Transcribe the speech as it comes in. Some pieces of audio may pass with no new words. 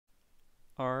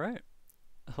Alright,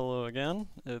 hello again.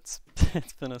 It's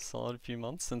it's been a solid few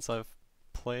months since I've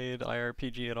played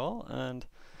IRPG at all, and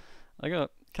I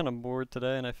got kind of bored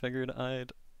today and I figured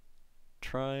I'd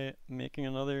try making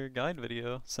another guide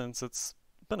video since it's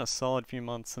been a solid few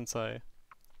months since I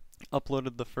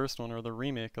uploaded the first one, or the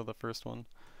remake of the first one,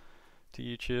 to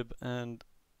YouTube, and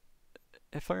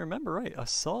if I remember right, a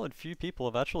solid few people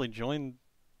have actually joined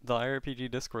the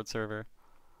IRPG Discord server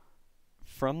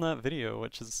from that video,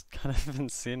 which is kind of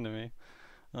insane to me.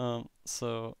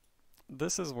 So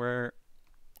this is where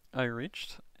I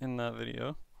reached in that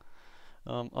video.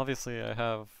 Obviously I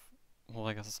have, well,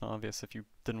 I guess it's not obvious if you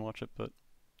didn't watch it, but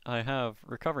I have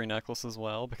recovery necklace as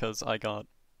well because I got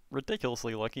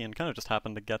ridiculously lucky and kind of just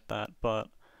happened to get that, but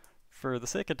for the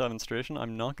sake of demonstration,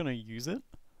 I'm not going to use it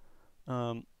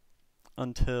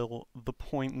until the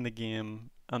point in the game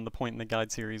and the point in the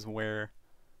guide series where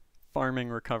farming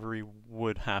recovery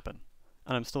would happen.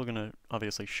 And I'm still going to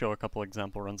obviously show a couple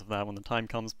example runs of that when the time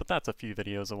comes, but that's a few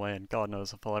videos away and God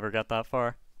knows if I'll ever get that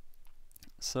far.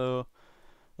 So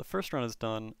the first run is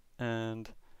done and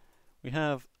we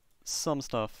have some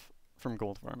stuff from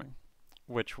Goldfarming,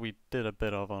 which we did a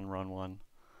bit of on run 1.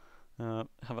 Have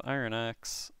an iron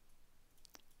axe,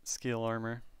 scale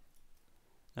armor,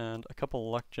 and a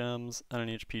couple luck gems and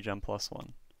an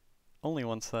HPgem+1. Only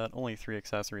one set, only 3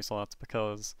 accessory slots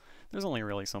because there's only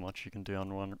really so much you can do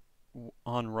on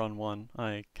run 1.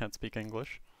 I can't speak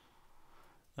English.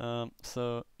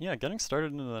 So yeah, getting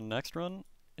started into the next run,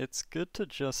 it's good to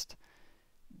just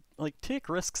like take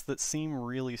risks that seem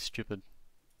really stupid.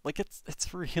 Like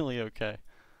it's really okay.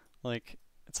 Like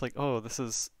it's like, oh, this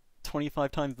is 25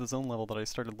 times the zone level that I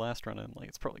started last run in. Like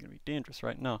it's probably gonna be dangerous,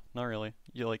 right? No, not really.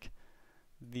 You like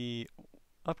the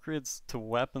upgrades to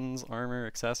weapons, armor,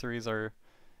 accessories are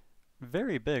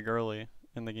very big early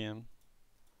in the game.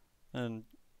 And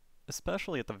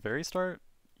especially at the very start,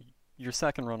 your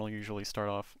second run will usually start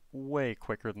off way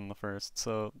quicker than the first.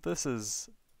 So this is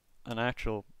an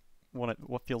actual,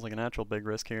 what feels like an actual big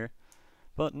risk here.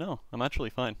 But no, I'm actually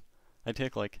fine. I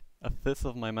take like 1/5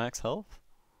 of my max health.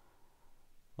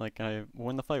 Like I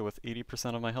win the fight with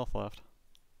 80% of my health left.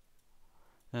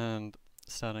 And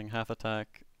starting half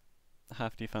attack,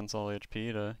 half defense, all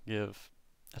HP to give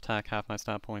attack half my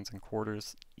stat points and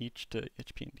quarters each to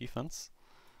HP and defense.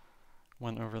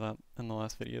 Went over that in the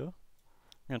last video.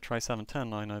 I'm gonna try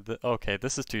 710. Okay,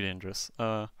 this is too dangerous.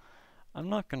 I'm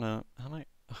not gonna.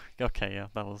 Okay, yeah,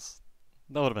 that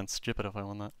would have been stupid if I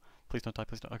won that. Please don't die.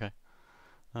 Please don't. Okay.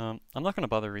 I'm not gonna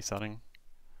bother resetting.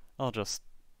 I'll just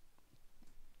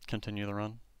continue the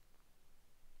run.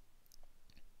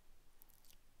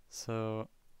 So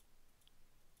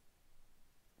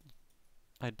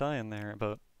I die in there,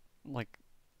 but like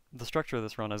the structure of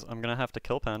this run is I'm gonna have to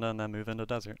kill Panda and then move into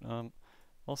desert.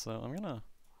 Also, I'm gonna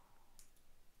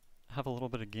have a little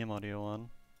bit of game audio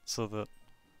on so that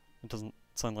it doesn't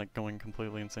sound like going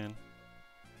completely insane.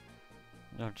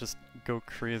 I'll just go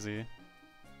crazy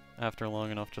after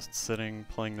long enough just sitting,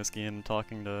 playing this game,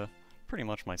 talking to pretty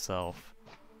much myself,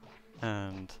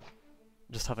 and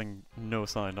just having no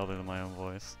sound other than my own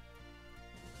voice.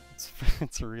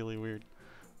 It's really weird.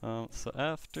 So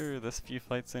after this few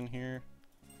fights in here,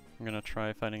 I'm gonna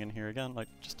try fighting in here again, like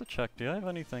just to check, do I have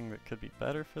anything that could be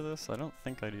better for this? I don't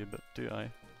think I do, but do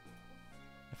I?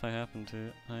 If I happen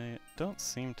to, I don't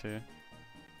seem to.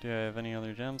 Do I have any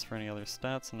other gems for any other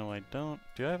stats? No, I don't.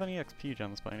 Do I have any XP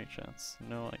gems by any chance?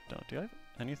 No, I don't. Do I have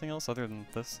anything else other than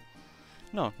this?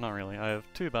 No, not really. I have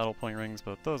 2 battle point rings,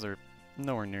 but those are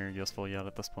nowhere near useful yet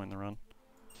at this point in the run.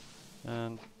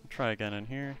 And try again in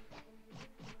here.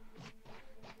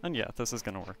 And yeah, this is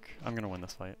gonna work. I'm gonna win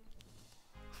this fight.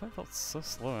 This fight felt so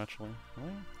slow, actually.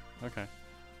 Really? Okay.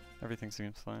 Everything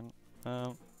seems fine.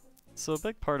 So a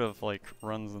big part of, like,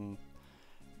 runs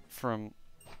from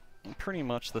pretty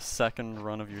much the second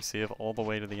run of your save all the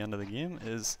way to the end of the game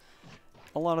is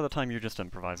a lot of the time you're just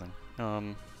improvising.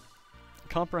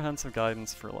 Comprehensive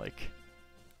guidance for, like,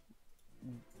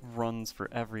 runs for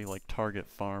every, like, target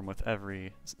farm with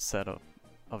every set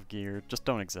of gear just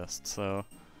don't exist, so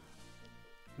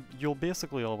you'll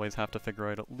basically always have to figure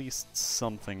out at least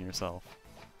something yourself,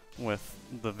 with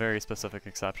the very specific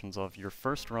exceptions of your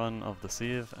first run of the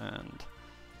save and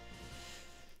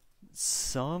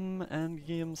some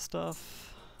endgame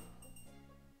stuff.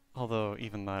 Although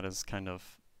even that is kind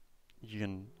of, you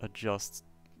can adjust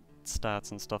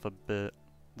stats and stuff a bit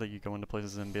that you go into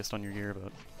places in based on your gear,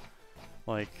 but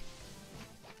like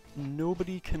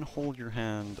nobody can hold your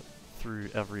hand through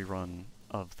every run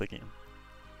of the game.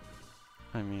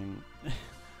 I mean,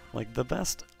 like the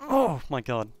best, oh my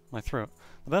god, my throat.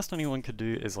 The best anyone could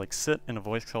do is like sit in a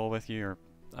voice call with you, or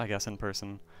I guess in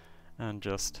person, and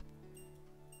just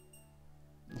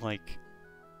like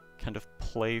kind of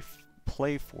play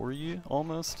for you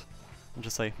almost, and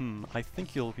just say, I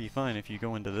think you'll be fine if you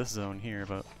go into this zone here,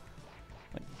 but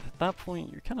like, at that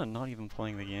point you're kind of not even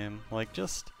playing the game. Like,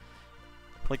 just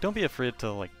like, don't be afraid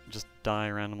to like just die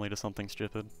randomly to something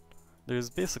stupid. There's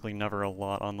basically never a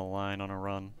lot on the line on a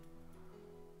run.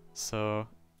 So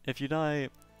if you die,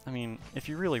 I mean, if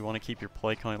you really want to keep your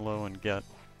play count low and get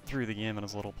through the game in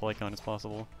as little play count as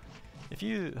possible, if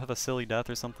you have a silly death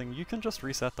or something, you can just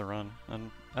reset the run.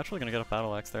 And actually gonna get a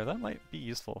battle axe there, that might be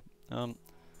useful.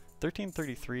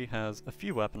 1333 has a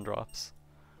few weapon drops,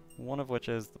 one of which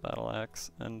is the battle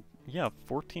axe, and yeah,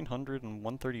 1400 and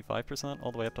 135%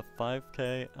 all the way up to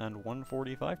 5k and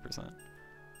 145%.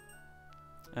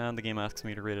 And the game asks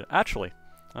me to rate it. Actually,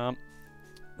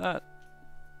 that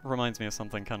reminds me of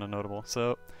something kind of notable.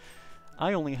 So,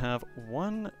 I only have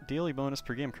one daily bonus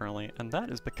per game currently, and that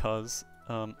is because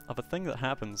of a thing that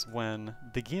happens when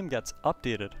the game gets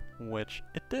updated, which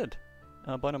it did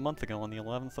about a month ago on the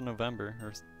 11th of November,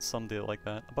 or some day like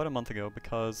that, about a month ago,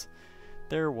 because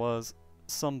there was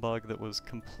some bug that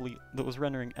was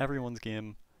rendering everyone's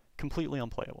game completely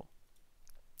unplayable.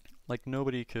 Like,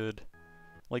 nobody could,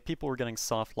 like, people were getting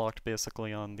soft locked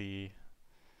basically on the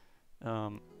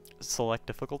select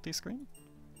difficulty screen.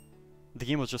 The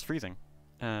game was just freezing,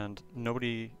 and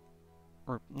nobody,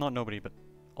 or not nobody, but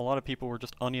a lot of people were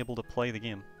just unable to play the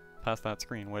game past that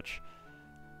screen, which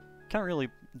can't really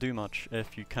do much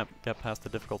if you can't get past the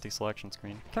difficulty selection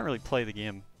screen. Can't really play the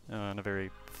game in a very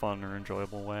fun or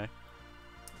enjoyable way.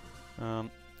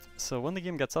 So when the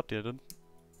game gets updated,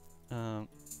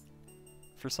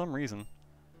 for some reason,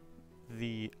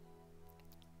 the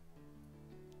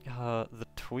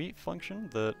tweet function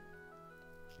that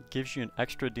gives you an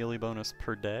extra daily bonus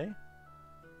per day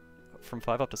from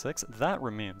 5 up to 6, that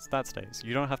remains, that stays.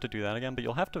 You don't have to do that again, but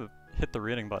you'll have to hit the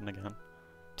rating button again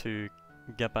to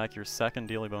get back your second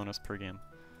daily bonus per game.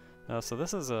 So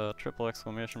this is a triple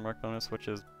exclamation mark bonus, which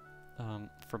is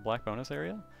for black bonus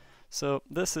area. So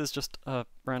this is just a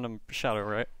random shadow,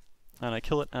 right? And I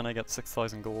kill it and I get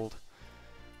 6,000 gold.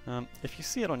 If you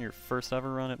see it on your first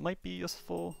ever run, it might be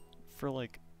useful for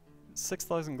like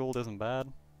 6,000 gold isn't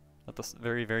bad at the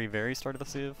very, very, very start of the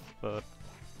save, but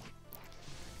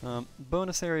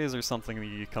bonus areas are something that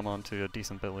you come on to a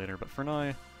decent bit later, but for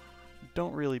now,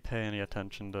 don't really pay any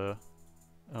attention to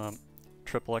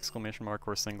triple exclamation mark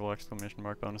or single exclamation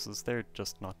mark bonuses. They're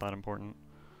just not that important.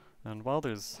 And while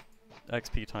there's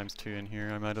XP times 2 in here,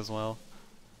 I might as well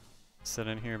sit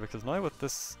in here, because now with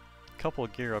this couple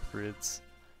of gear upgrades,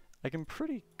 I can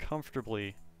pretty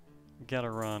comfortably get a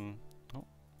run. Oh,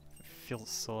 it feels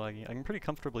so laggy. I can pretty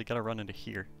comfortably get a run into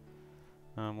here,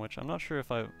 which I'm not sure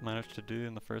if I managed to do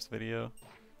in the first video,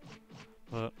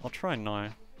 but I'll try now.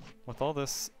 With all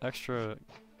this extra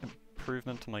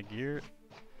improvement to my gear,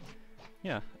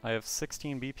 yeah, I have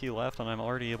 16 BP left and I'm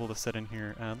already able to sit in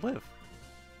here and live.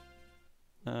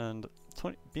 And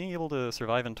being able to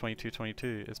survive in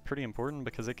 2222 is pretty important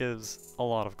because it gives a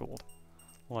lot of gold.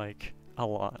 Like, a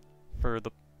lot. For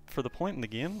the point in the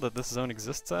game that this zone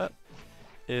exists at,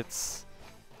 it's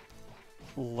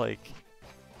like,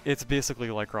 it's basically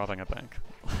like robbing a bank.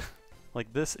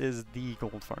 Like, this is the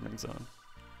gold farming zone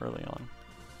early on.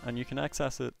 And you can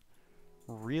access it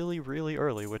really, really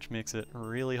early, which makes it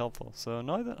really helpful. So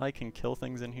now that I can kill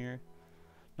things in here,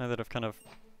 now that I've kind of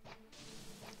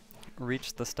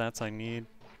reached the stats I need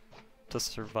to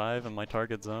survive in my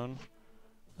target zone,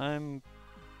 I'm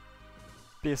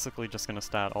basically just gonna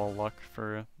stat all luck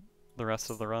for the rest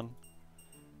of the run.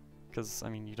 Because, I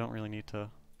mean, you don't really need to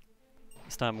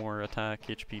stat more attack,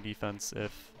 HP, defense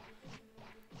if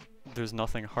there's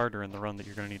nothing harder in the run that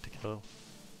you're gonna need to kill.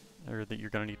 Or that you're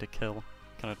gonna need to kill.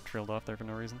 Kind of trailed off there for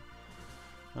no reason.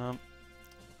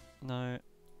 Now,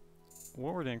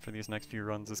 what we're doing for these next few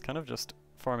runs is kind of just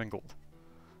farming gold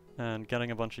and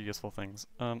getting a bunch of useful things.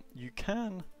 You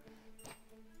can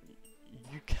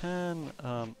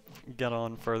get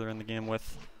on further in the game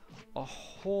with a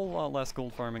whole lot less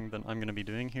gold farming than I'm going to be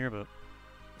doing here, but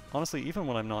honestly, even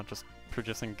when I'm not just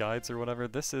producing guides or whatever,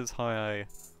 this is how I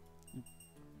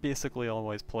basically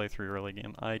always play through early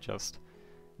game. I just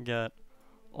get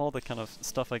all the kind of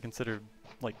stuff I consider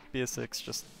like basics,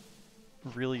 just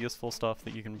really useful stuff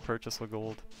that you can purchase with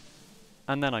gold,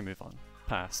 and then I move on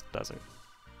past desert.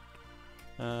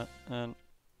 And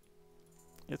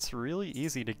it's really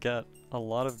easy to get a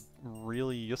lot of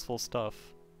really useful stuff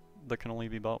that can only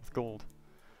be bought with gold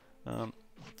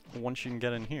once you can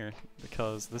get in here,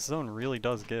 because this zone really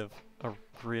does give a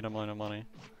great amount of money.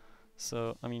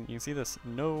 So, I mean, you see this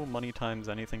no money times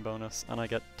anything bonus, and I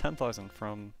get 10,000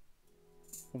 from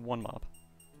one mob.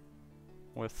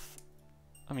 with,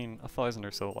 I mean, 1,000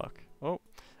 or so luck. Oh,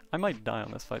 I might die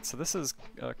on this fight. So this is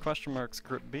question marks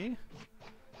group B.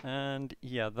 And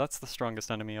yeah, that's the strongest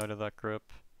enemy out of that group.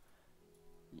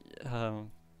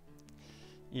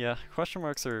 Yeah, question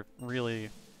marks are really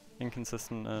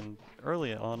inconsistent, and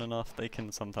early on enough they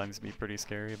can sometimes be pretty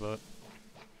scary, but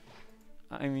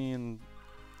I mean,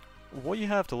 what you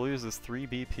have to lose is 3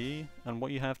 BP, and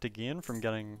what you have to gain from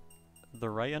getting the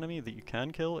right enemy that you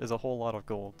can kill is a whole lot of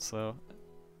gold, so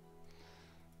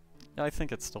I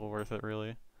think it's still worth it,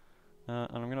 really. And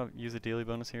I'm gonna use a daily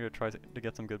bonus here to try to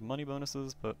get some good money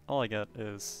bonuses, but all I get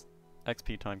is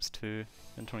XP times 2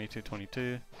 in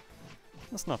 22-22.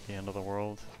 That's not the end of the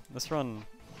world. This run,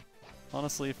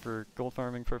 honestly, for gold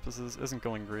farming purposes, isn't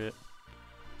going great.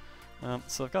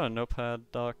 So I've got a notepad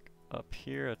doc up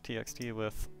here at TXT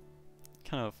with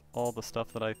kind of all the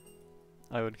stuff that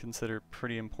I would consider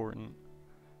pretty important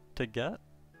to get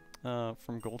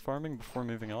from gold farming before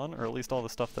moving on, or at least all the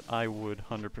stuff that I would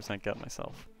 100% get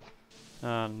myself,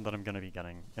 and that I'm going to be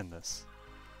getting in this.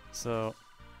 So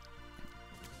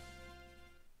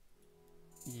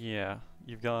yeah,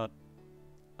 you've got,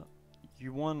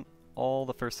 you want all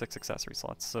the first 6 accessory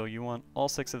slots, so you want all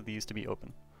 6 of these to be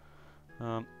open.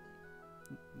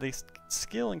 They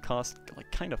scale and cost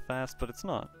like kind of fast, but it's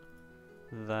not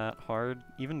that hard,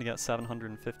 even to get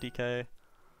 750k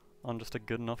on just a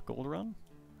good enough gold run.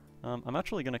 I'm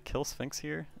actually gonna kill Sphinx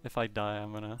here. If I die,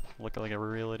 I'm gonna look like a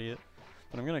real idiot.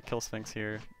 But I'm gonna kill Sphinx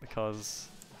here because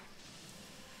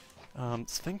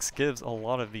Sphinx gives a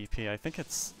lot of VP. I think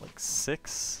it's like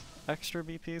 6 extra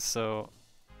VP, so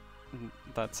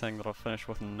that's saying that I'll finish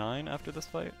with 9 after this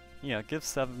fight. Yeah, it gives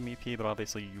 7 VP, but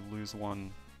obviously you lose 1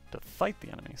 to fight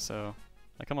the enemy, so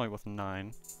I come out with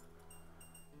 9.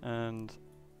 And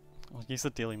I'll use the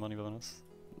daily money bonus.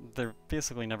 They're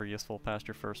basically never useful past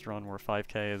your first run, where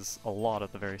 5k is a lot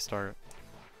at the very start.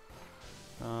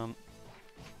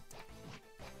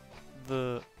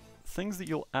 The things that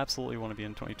you'll absolutely want to be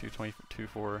in 22-22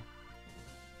 for,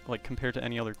 like compared to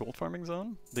any other gold farming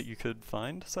zone that you could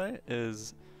find, say,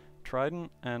 is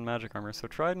trident and magic armor. So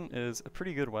trident is a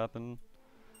pretty good weapon.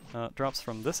 Drops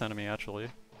from this enemy, actually.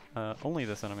 Only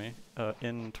this enemy,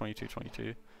 in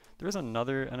 22-22. There is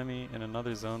another enemy in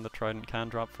another zone that trident can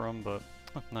drop from, but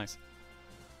oh, nice.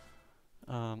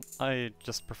 I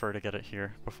just prefer to get it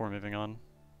here before moving on.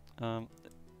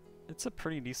 It's a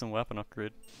pretty decent weapon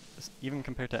upgrade, even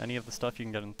compared to any of the stuff you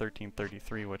can get in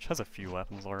 1333, which has a few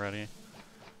weapons already.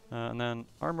 And then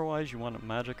armor-wise, you want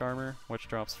magic armor, which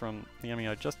drops from the enemy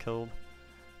I just killed,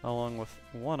 along with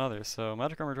 1 other. So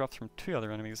magic armor drops from 2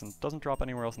 other enemies and doesn't drop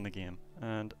anywhere else in the game.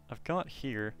 And I've got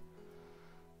here,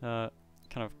 kind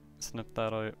of snipped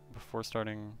that out before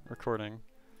starting recording,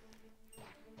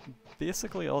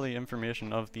 basically all the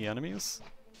information of the enemies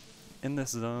in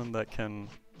this zone that can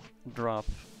drop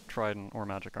trident or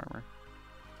magic armor.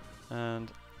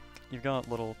 And you've got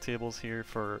little tables here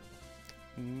for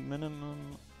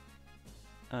minimum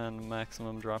and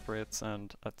maximum drop rates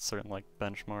and at certain like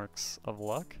benchmarks of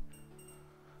luck.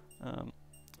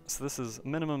 So this is,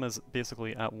 minimum is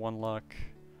basically at 1 luck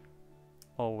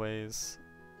always.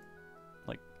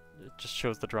 Like, it just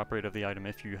shows the drop rate of the item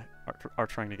if you are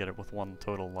trying to get it with 1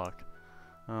 total luck.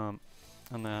 And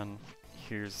then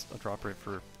here's a drop rate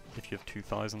for if you have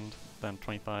 2,000, then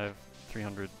 25,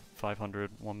 300,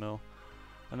 500, 1 mil.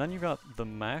 And then you've got the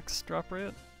max drop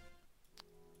rate,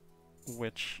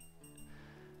 which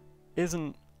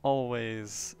isn't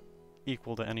always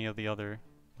equal to any of the other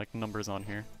like numbers on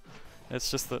here.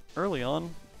 It's just that early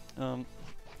on,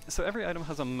 so every item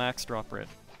has a max drop rate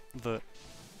that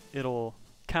it'll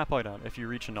cap out at if you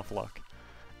reach enough luck.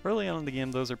 Early on in the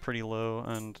game, those are pretty low,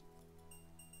 and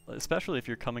especially if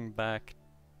you're coming back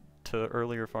to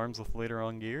earlier farms with later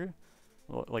on gear,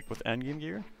 like with endgame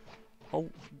gear,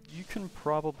 you can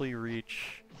probably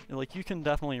reach, like you can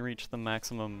definitely reach the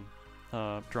maximum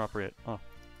drop rate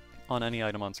on any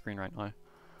item on screen right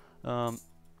now.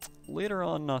 Later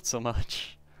on, not so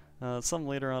much. Some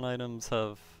later on items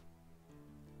have,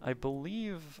 I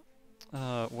believe,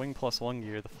 Wing plus 1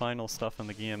 gear, the final stuff in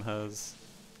the game, has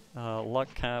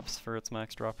luck caps for its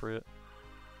max drop rate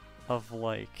of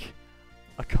like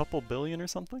a couple billion or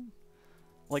something.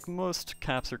 Like, most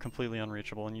caps are completely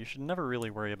unreachable, and you should never really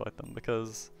worry about them,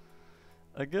 because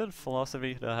a good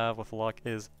philosophy to have with luck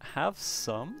is have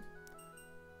some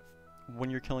when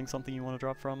you're killing something you want to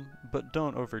drop from, but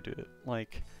don't overdo it.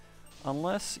 Like,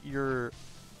 unless you're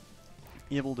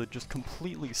able to just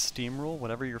completely steamroll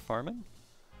whatever you're farming,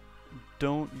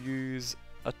 don't use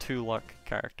a 2 luck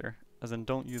character. As in,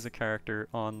 don't use a character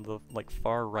on the like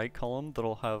far right column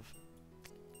that'll have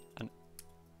an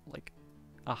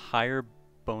a higher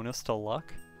bonus to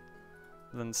luck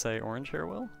than, say, orange hair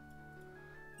will.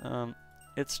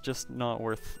 It's just not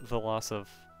worth the loss of,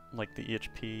 like, the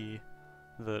EHP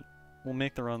that will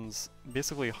make the runs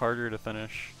basically harder to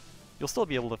finish. You'll still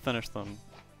be able to finish them,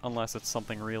 unless it's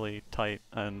something really tight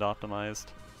and optimized.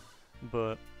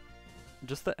 But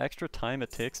just the extra time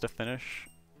it takes to finish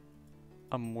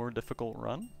a more difficult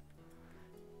run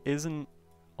is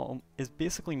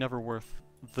basically never worth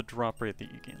the drop rate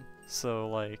that you gain. So,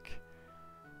 like,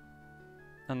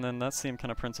 and then that same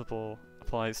kind of principle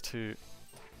applies to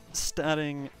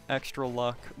statting extra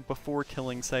luck before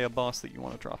killing, say, a boss that you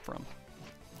want to drop from.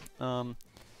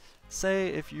 Say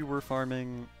if you were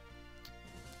farming,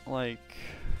 like,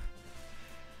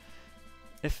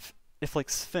 if like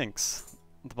Sphinx,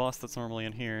 the boss that's normally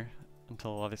in here,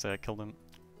 until obviously I killed him,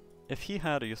 if he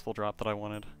had a useful drop that I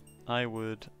wanted, I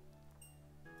would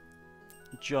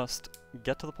just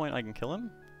get to the point I can kill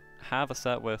him, have a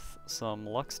set with some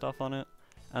luck stuff on it,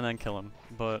 and then kill him.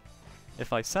 But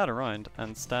if I sat around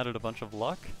and statted a bunch of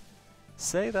luck,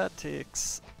 say that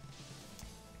takes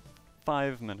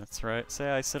 5 minutes, right? Say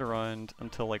I sit around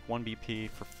until like 1 BP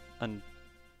and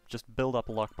just build up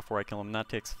luck before I kill him, and that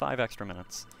takes 5 extra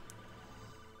minutes.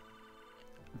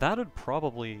 That'd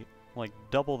probably like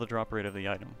double the drop rate of the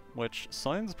item, which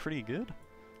sounds pretty good,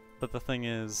 but the thing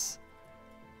is,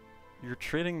 you're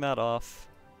trading that off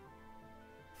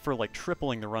for like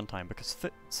tripling the runtime, because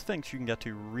Sphinx you can get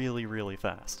to really, really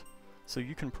fast. So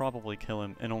you can probably kill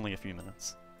him in only a few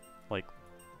minutes. Like,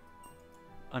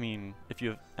 I mean, if you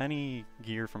have any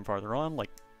gear from farther on, like,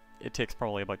 it takes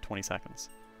probably about 20 seconds.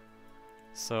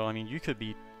 So, I mean, you could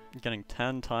be getting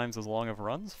 10 times as long of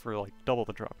runs for like double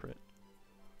the drop rate,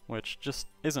 which just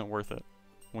isn't worth it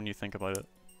when you think about it.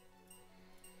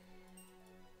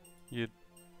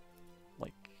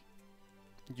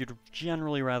 You'd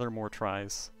generally rather more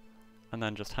tries, and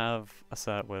then just have a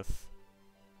set with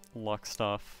luck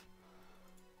stuff,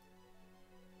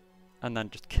 and then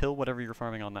just kill whatever you're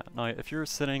farming on that. Now, if you're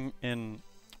sitting in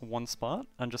one spot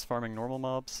and just farming normal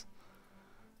mobs,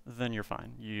 then you're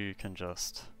fine. You can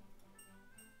just,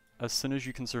 as soon as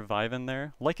you can survive in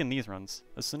there, like in these runs,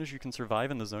 as soon as you can survive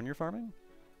in the zone you're farming,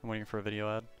 I'm waiting for a video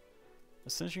ad,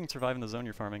 as soon as you can survive in the zone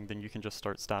you're farming, then you can just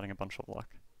start statting a bunch of luck.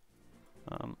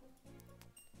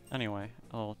 Anyway,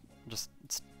 I'll just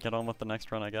get on with the next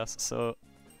run, I guess. So,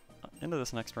 into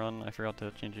this next run, I forgot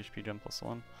to change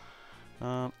HPgem+1.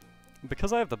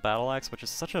 Because I have the Battle Axe, which is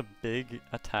such a big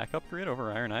attack upgrade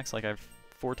over Iron Axe, like I have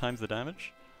 4 times the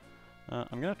damage,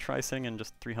 I'm gonna try sitting in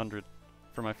just 300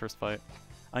 for my first fight.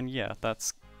 And yeah,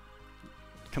 that's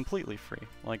completely free.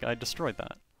 Like, I destroyed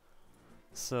that.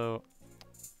 So,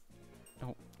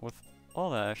 with all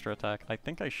that extra attack, I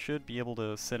think I should be able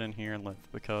to sit in here and live,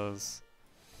 because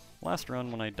last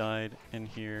run when I died in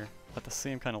here at the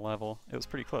same kind of level, it was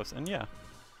pretty close. And yeah,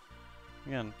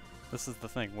 again, this is the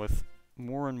thing, with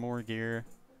more and more gear,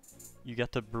 you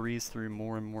get to breeze through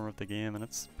more and more of the game, and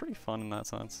it's pretty fun in that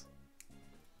sense.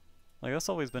 Like, that's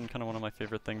always been kind of one of my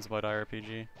favorite things about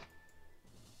IRPG.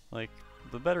 Like,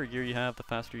 the better gear you have, the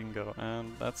faster you can go,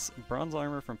 and that's bronze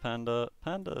armor from Panda.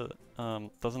 Panda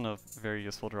doesn't have very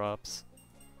useful drops.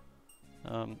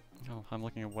 Oh, I'm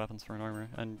looking at weapons for an armor,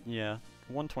 and yeah,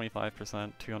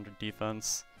 125%, 200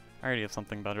 defense. I already have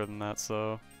something better than that,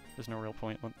 so there's no real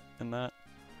point in that.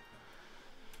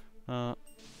 I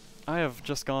have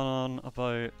just gone on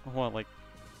about, what, like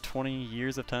 20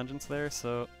 years of tangents there,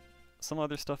 so some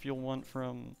other stuff you'll want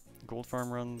from gold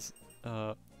farm runs,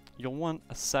 you'll want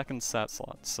a second sat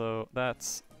slot. So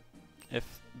that's,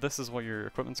 if this is what your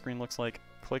equipment screen looks like,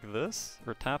 click this,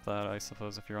 or tap that, I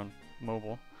suppose, if you're on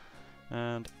mobile,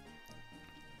 and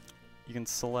you can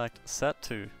select set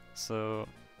to, so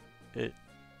it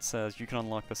says you can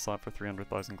unlock this slot for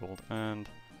 300,000 gold, and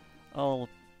I'll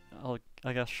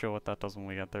I guess show what that does when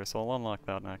we get there, so I'll unlock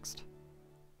that next.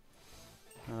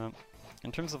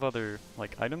 In terms of other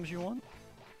like items you want,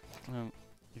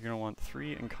 you're gonna want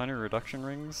 3 encounter reduction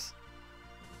rings.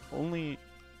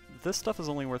 This stuff is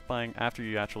only worth buying after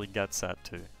you actually get set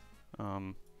to.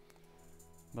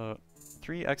 But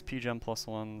 3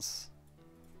 HPgem+1s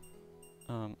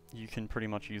you can pretty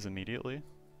much use immediately.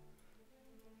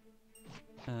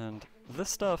 And this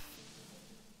stuff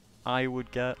I would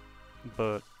get,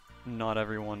 but not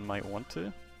everyone might want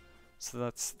to. So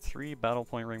that's 3 battle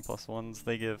point ring +1s.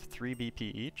 They give 3 BP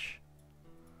each.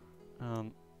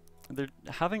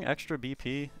 Having extra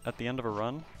BP at the end of a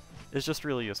run is just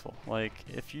really useful. Like,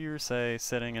 if you're, say,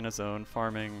 sitting in a zone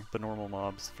farming the normal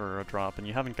mobs for a drop and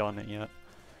you haven't gotten it yet,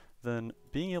 then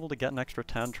being able to get an extra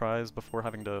 10 tries before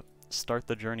having to start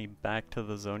the journey back to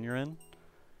the zone you're in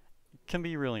can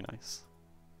be really nice.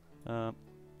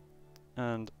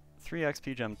 And 3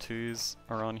 HPgem+2s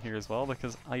are on here as well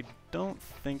because I don't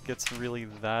think it's really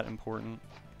that important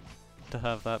to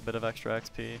have that bit of extra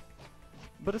XP.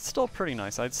 But it's still pretty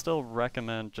nice. I'd still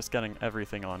recommend just getting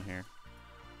everything on here.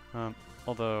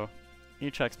 Although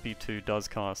each XP2 does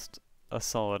cost a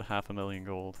solid 500,000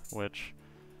 gold, which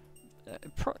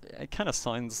it kind of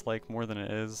sounds like more than it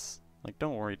is. Like,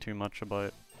 don't worry too much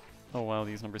about, oh wow,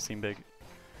 these numbers seem big.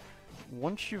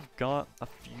 Once you've got a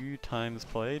few times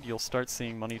played, you'll start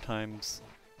seeing money times,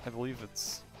 I believe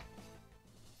it's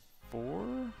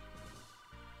 4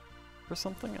 or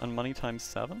something, and money times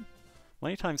 7.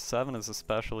 Money times 7 is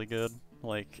especially good.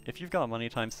 Like, if you've got money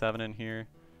times 7 in here,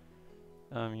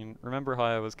 I mean, remember how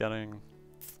I was getting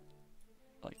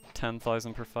like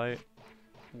 10,000 per fight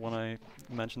when I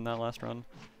mentioned that last run?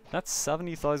 That's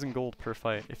 70,000 gold per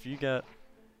fight. If you get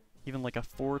even like a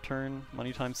 4-turn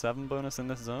money times 7 bonus in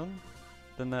this zone,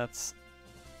 then that's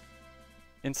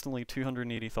instantly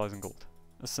 280,000 gold,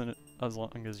 as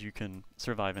long as you can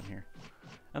survive in here.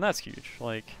 And that's huge.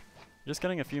 Like, just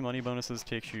getting a few money bonuses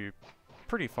takes you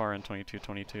pretty far in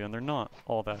 22-22, and they're not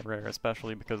all that rare,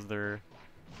 especially because they're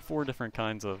 4 different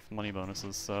kinds of money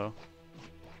bonuses, so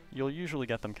you'll usually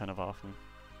get them kind of often.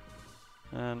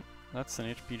 And that's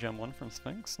an HPgem+1 from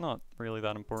Sphinx. Not really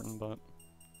that important, but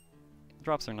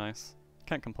drops are nice.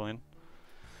 Can't complain.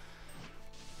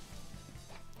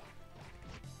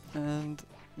 And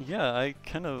yeah, I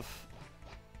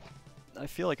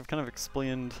feel like I've kind of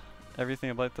explained everything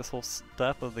about this whole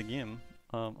step of the game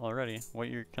already. What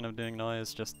you're kind of doing now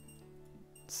is just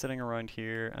sitting around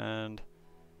here and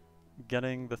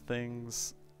getting the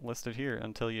things listed here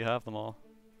until you have them all.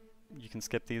 You can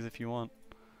skip these if you want.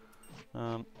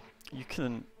 You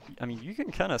can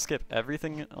kind of skip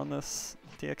everything on this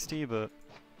TXT, but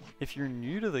if you're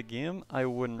new to the game, I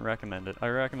wouldn't recommend it. I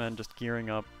recommend just gearing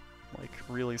up like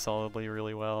really solidly,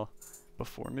 really well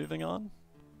before moving on.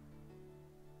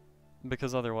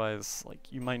 Because otherwise,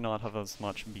 like, you might not have as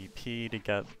much BP to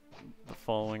get the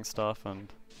following stuff,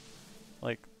 and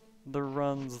like the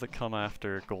runs that come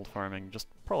after gold farming just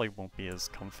probably won't be as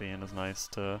comfy and as nice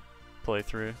to play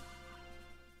through.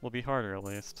 Will be harder at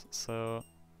least, so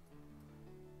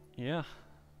yeah.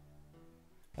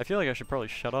 I feel like I should probably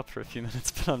shut up for a few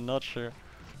minutes, but I'm not sure.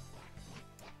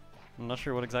 I'm not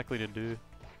sure what exactly to do.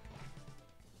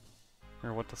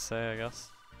 Or what to say, I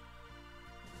guess.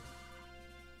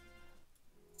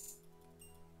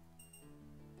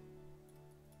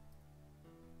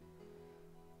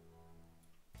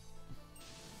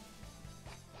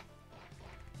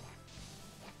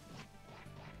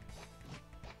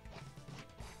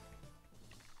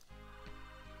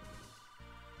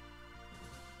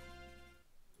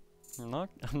 I'm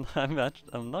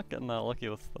not getting that lucky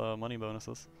with money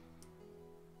bonuses.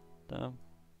 Damn.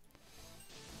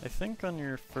 I think on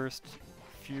your first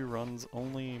few runs,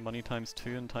 only money times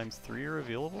 2 and times 3 are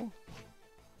available.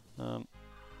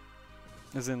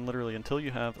 As in, literally, until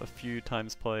you have a few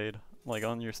times played, like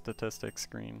on your statistics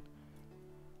screen.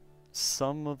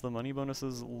 Some of the money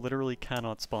bonuses literally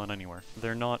cannot spawn anywhere.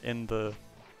 They're not able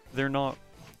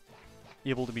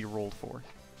to be rolled for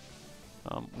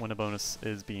when a bonus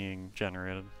is being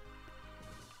generated.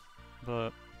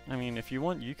 But, I mean, if you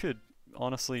want, you could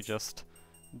honestly just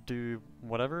do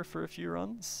whatever for a few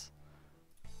runs,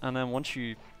 and then once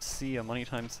you see a money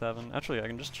times 7, actually I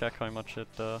can just check how much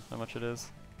it is,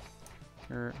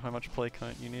 or how much play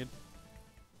count you need.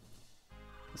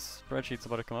 The spreadsheet's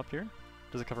about to come up here.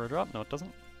 Does it cover a drop? No, it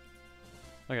doesn't.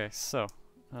 Okay, so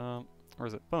or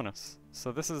is it bonus?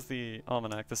 So this is the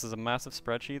almanac. This is a massive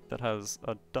spreadsheet that has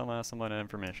a dumbass amount of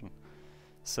information.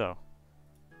 So,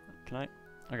 can I?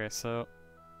 Okay, so.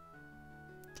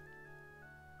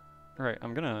 Alright,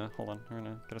 hold on, I'm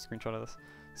gonna get a screenshot of this.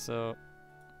 So,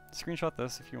 screenshot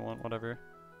this if you want, whatever.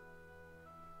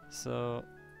 So,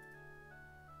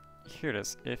 here it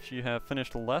is. If you have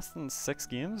finished less than 6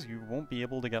 games, you won't be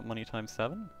able to get money times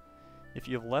 7. If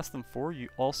you have less than 4, you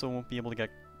also won't be able to get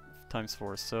times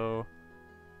 4. So,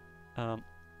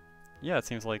 yeah, it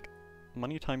seems like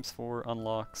money times 4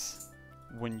 unlocks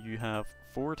when you have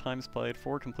 4 times played,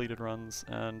 4 completed runs,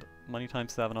 and money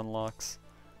times 7 unlocks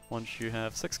once you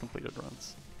have 6 completed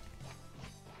runs.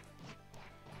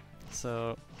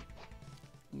 So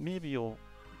maybe you'll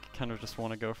kind of just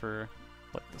want to go for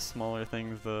like the smaller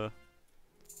things, the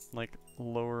like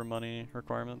lower money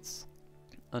requirements,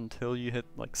 until you hit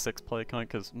like 6 play count,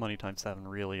 because money times 7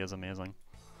 really is amazing.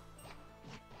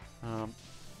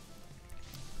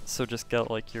 So just get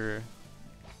like your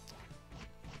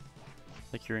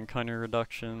encounter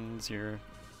reductions, a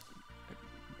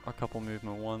couple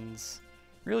movement 1s.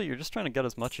 Really, you're just trying to get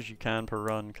as much as you can per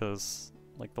run, because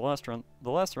Like the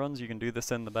last runs you can do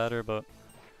this in, the better, but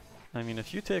I mean,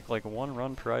 if you take like 1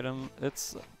 run per item,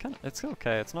 it's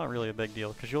okay. It's not really a big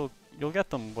deal because you'll get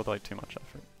them without too much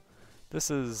effort. This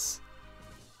is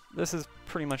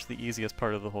pretty much the easiest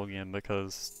part of the whole game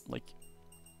because like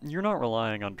you're not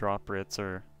relying on drop rates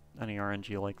or any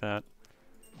RNG like that.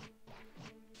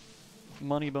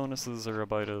 Money bonuses are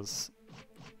about as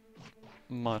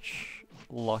much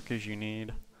luck as you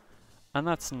need, and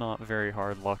that's not very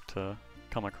hard luck to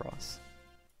come across.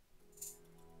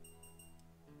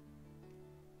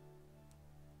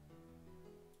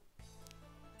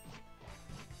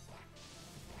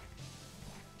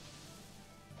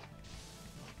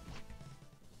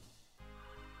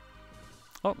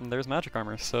 Oh, and there's magic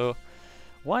armor. So,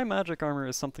 why magic armor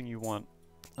is something you want?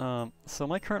 So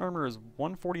my current armor is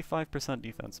 145%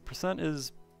 defense. Percent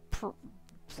is,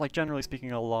 like generally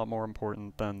speaking, a lot more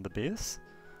important than the base.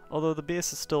 Although the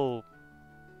base is still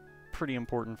pretty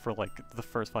important for like the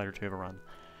first fight or two of a run.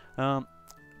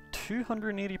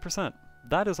 280%.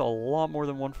 That is a lot more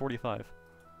than 145.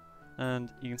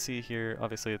 And you can see here,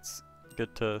 obviously it's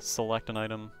good to select an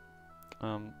item.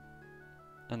 And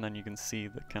then you can see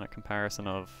the kind of comparison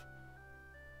of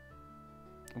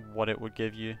what it would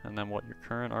give you, and then what your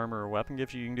current armor or weapon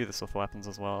gives you. You can do this with weapons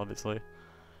as well, obviously.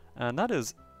 And that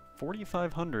is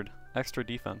 4,500 extra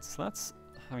defense. That's,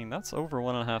 I mean, that's over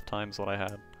 1.5 times what I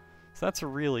had. So that's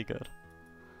really good.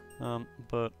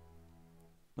 But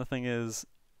the thing is,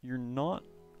 you're not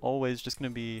always just going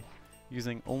to be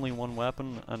using only one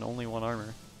weapon and only one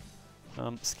armor.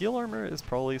 Scale armor is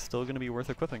probably still going to be worth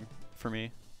equipping for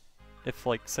me. If,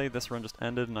 like, say this run just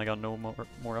ended and I got no more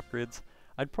upgrades,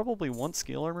 I'd probably want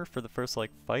scale armor for the first, like,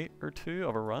 fight or two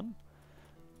of a run,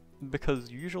 because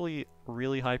usually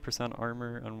really high percent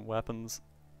armor and weapons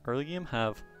early game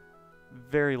have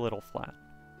very little flat.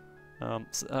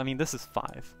 So, I mean, this is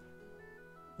 5.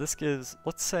 This gives,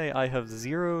 let's say I have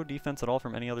 0 defense at all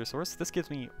from any other source, this gives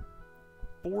me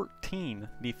 14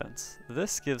 defense.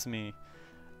 This gives me,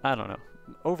 I don't know,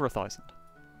 over 1,000.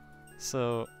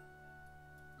 So,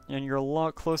 and you're a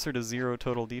lot closer to 0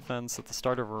 total defense at the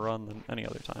start of a run than any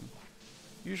other time.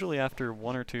 Usually after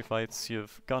 1 or 2 fights,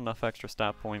 you've got enough extra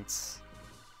stat points,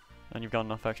 and you've got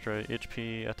enough extra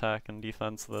HP, attack, and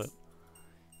defense that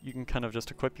you can kind of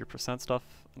just equip your percent stuff,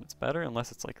 and it's better,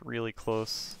 unless it's like really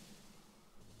close.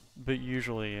 But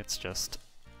usually it's just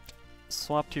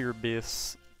swap to your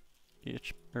base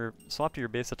swap to your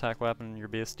base attack weapon, your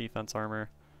base defense armor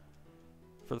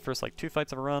for the first like 2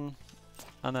 fights of a run,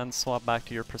 and then swap back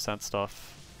to your percent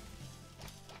stuff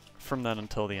from then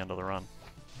until the end of the run,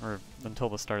 or until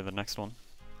the start of the next one.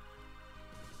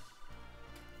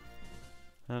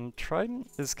 And Trident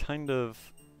is kind of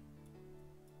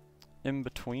in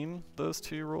between those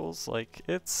two rules. Like,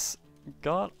 it's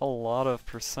got a lot of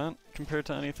percent compared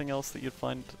to anything else that you'd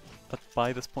find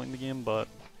by this point in the game, but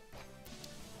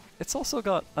it's also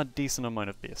got a decent amount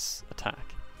of base attack.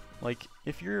 Like,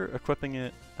 if you're equipping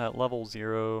it at level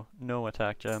 0, no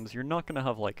attack gems, you're not going to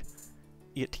have like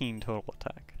 18 total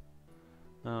attack.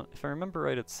 If I remember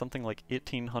right, it's something like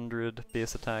 1800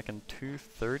 base attack and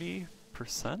 230%?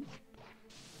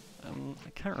 I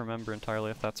can't remember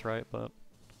entirely if that's right, but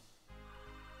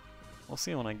we'll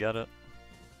see when I get it.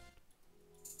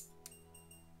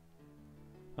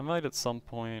 I might at some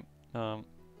point, if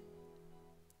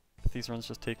these runs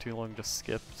just take too long, just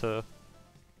skip to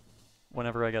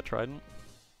whenever I get Trident.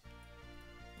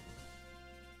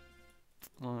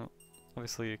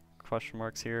 Obviously, question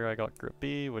marks here. I got group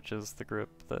B, which is the group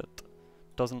that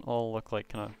doesn't all look like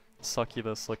kind of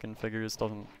succubus looking figures,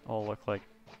 doesn't all look like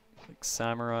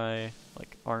samurai,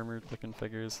 like armored looking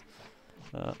figures.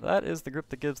 That is the group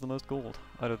that gives the most gold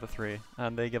out of the 3,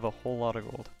 and they give a whole lot of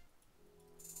gold.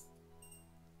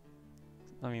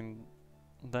 I mean,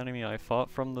 the enemy I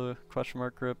fought from the question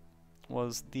mark group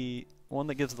was the one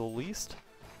that gives the least,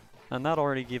 and that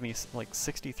already gave me like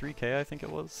 63k, I think it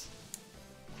was.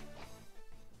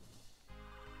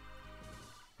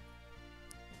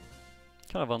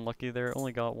 Kind of unlucky there,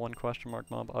 only got 1 question mark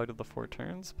mob out of the 4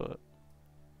 turns, but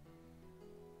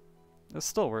it's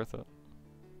still worth it.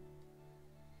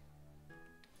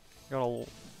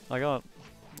 I got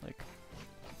like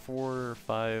 4 or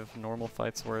 5 normal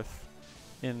fights worth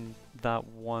in that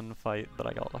one fight that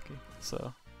I got lucky,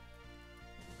 so.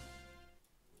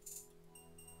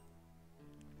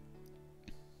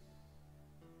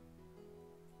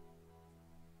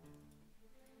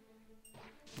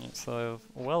 Yeah, so I have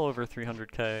well over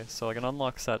 300k, so I can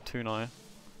unlock set 2 now.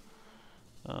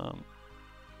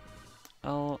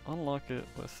 I'll unlock it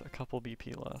with a couple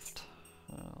BP left.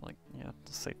 Like, yeah,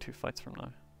 just say 2 fights from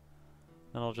now.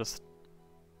 And I'll just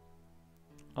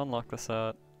unlock the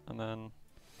set, and then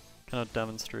kind of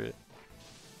demonstrate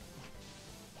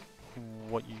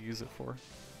what you use it for.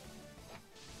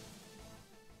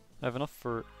 I have enough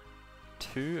for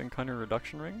 2 encounter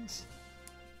reduction rings,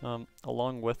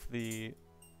 along with the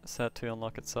set to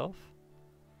unlock itself.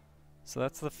 So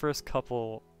that's the first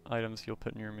couple items you'll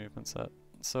put in your movement set.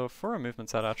 So for a movement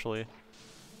set actually,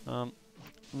 not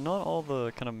all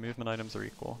the kind of movement items are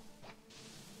equal.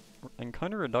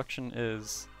 Encounter reduction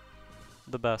is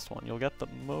the best one. You'll get the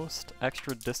most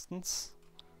extra distance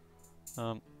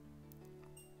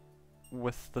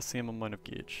with the same amount of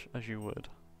gauge as you would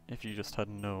if you just had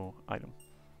no item.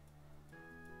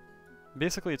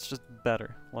 Basically it's just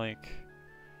better. Like,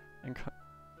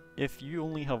 if you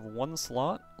only have 1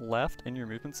 slot left in your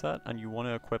movement set and you want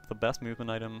to equip the best movement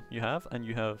item you have, and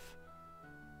you have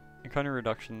encounter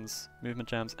reductions, movement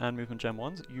gems, and movement gem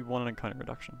 1s, you want an encounter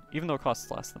reduction, even though it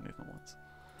costs less than movement 1s.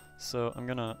 So I'm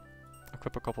gonna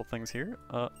equip a couple things here.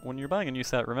 When you're buying a new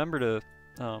set, remember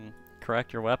to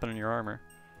correct your weapon and your armor.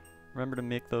 Remember to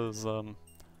make those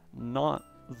not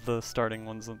the starting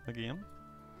ones of the game.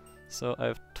 So I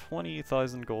have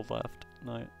 20,000 gold left.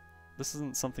 Now, this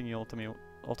isn't something you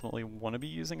ultimately want to be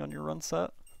using on your run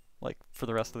set, like for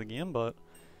the rest of the game, but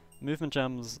movement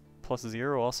gems plus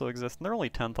 0 also exist, and they're only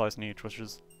 10,000 each, which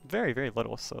is very, very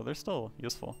little, so they're still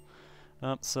useful.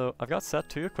 So I've got set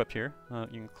 2 equipped here. You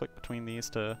can click between these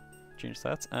to change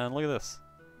sets, and look at this.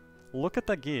 Look at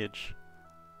that gauge.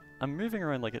 I'm moving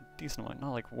around like a decent amount,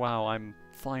 not like, wow, I'm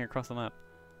flying across the map.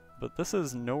 But this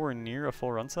is nowhere near a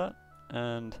full run set,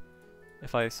 and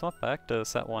if I swap back to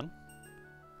set 1,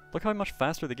 look how much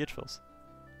faster the gauge fills.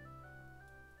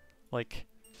 Like,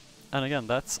 and again,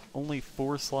 that's only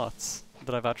 4 slots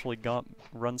that I've actually got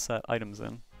run set items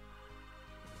in.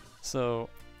 So,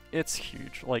 it's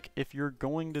huge. Like, if you're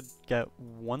going to get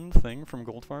one thing from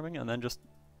gold farming and then just,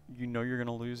 you know you're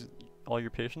gonna lose all your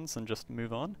patience and just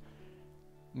move on,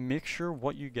 make sure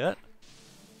what you get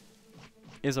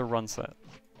is a run set.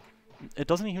 It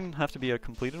doesn't even have to be a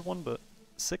completed one, but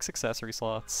 6 accessory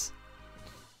slots,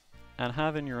 and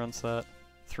have in your run set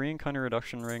 3 encounter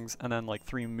reduction rings, and then like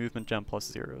 3 movement gem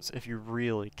plus 0s, if you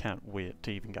really can't wait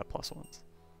to even get plus 1s.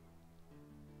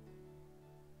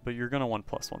 But you're gonna want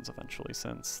plus 1s eventually,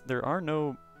 since there are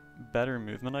no better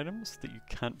movement items that you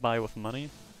can't buy with money.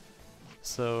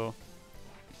 So,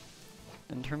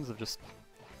 in terms of just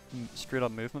straight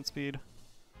up movement speed,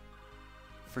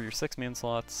 for your 6 main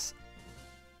slots,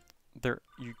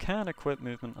 you can equip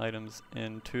movement items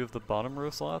in 2 of the bottom row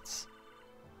slots.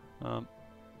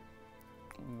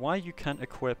 Why you can't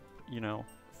equip,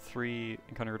 3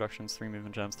 encounter reductions, 3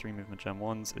 movement gems, 3 movement gem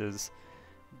 1s is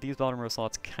these bottom row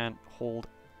slots can't hold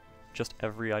just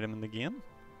every item in the game.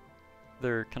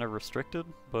 They're kind of restricted,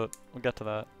 but we'll get to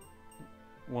that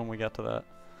when we get to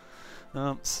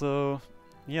that. So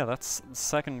yeah, that's the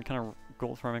second kind of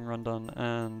gold farming run done,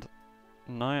 and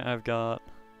now I've got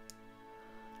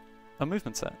a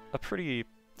movement set. A pretty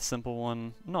simple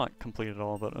one, not complete at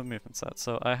all, but a movement set.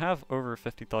 So I have over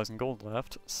 50,000 gold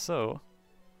left, so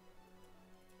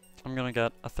I'm gonna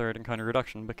get a 3rd encounter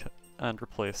reduction and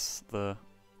replace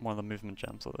one of the movement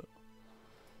gems with it.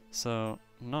 So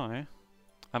now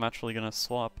I'm actually gonna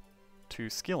swap to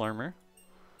skill armor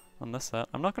on this set.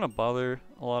 I'm not gonna bother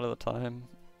a lot of the time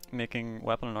making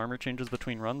weapon and armor changes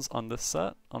between runs on this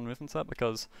set, on movement set,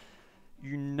 because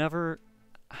you never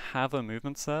have a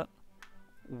movement set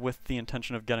with the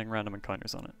intention of getting random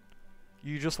encounters on it.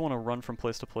 You just want to run from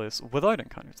place to place without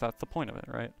encounters. That's the point of it,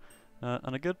 right?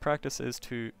 And a good practice is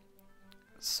to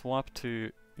swap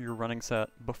to your running set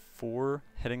before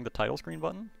hitting the title screen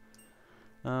button,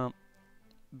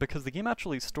 because the game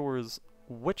actually stores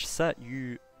which set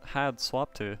you had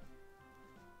swapped to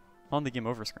on the game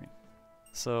over screen.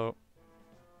 So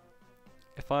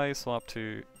if I swap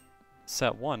to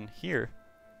set 1 here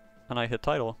and I hit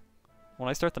title, when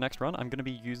I start the next run, I'm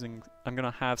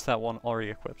gonna have set 1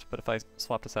 already equipped. But if I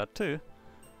swap to set 2,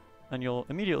 and you'll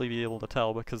immediately be able to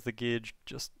tell because the gauge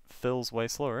just fills way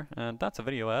slower, and that's a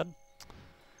video ad.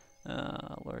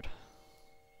 Lord.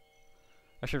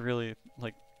 I should really,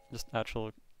 just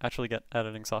actually get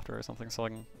editing software or something so I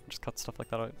can just cut stuff like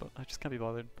that out, but I just can't be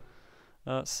bothered.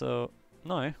 So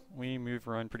now we move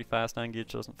around pretty fast, and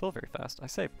gauge doesn't fill very fast. I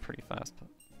say pretty fast, but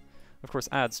of course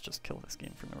ads just kill this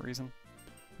game for no reason.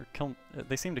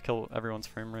 They seem to kill everyone's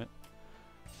frame rate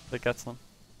that gets them.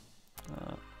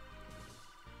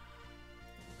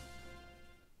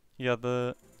 Yeah,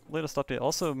 the latest update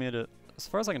also made it, as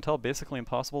far as I can tell, basically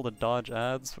impossible to dodge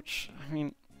ads, which, I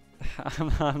mean,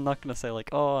 I'm not gonna say like,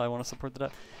 oh, I want to support the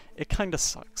ad. It kinda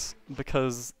sucks,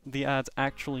 because the ads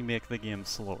actually make the game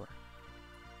slower.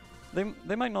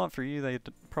 They might not for you, they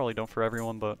probably don't for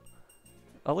everyone, but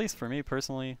at least for me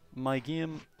personally, my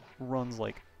game runs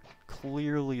like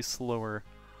clearly slower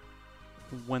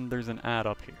when there's an ad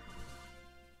up here.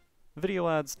 Video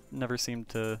ads never seem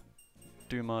to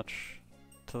do much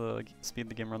to the speed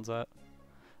the game runs at.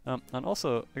 And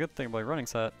also, a good thing about running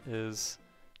set is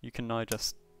you can now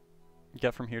just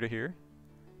get from here to here,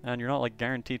 and you're not like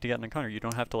guaranteed to get an encounter. You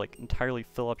don't have to like entirely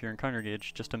fill up your encounter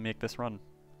gauge just to make this run.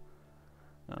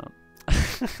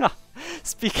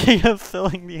 Speaking of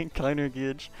filling the encounter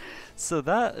gauge, so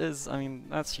that is, I mean,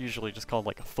 that's usually just called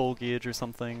like a full gauge or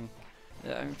something.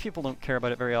 I mean, people don't care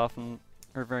about it very often,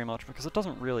 or very much, because it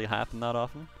doesn't really happen that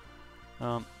often.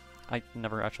 I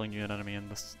never actually knew an enemy in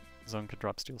this zone could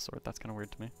drop Steel Sword. That's kind of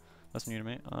weird to me. That's new to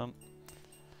me.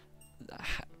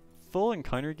 Full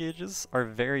encounter gauges are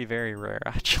very, very rare,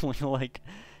 actually. Like,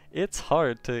 it's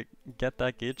hard to get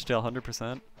that gauge to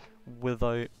 100%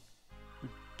 without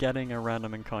getting a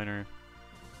random encounter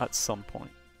at some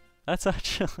point. That's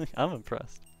actually, I'm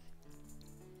impressed.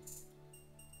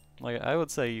 Like, I would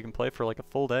say you can play for like a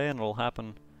full day and it'll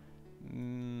happen.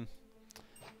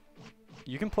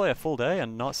 You can play a full day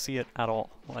and not see it at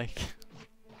all. Like,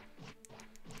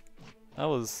 that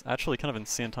was actually kind of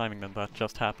insane timing that that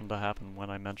just happened to happen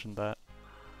when I mentioned that.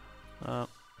 I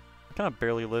kind of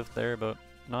barely lived there, but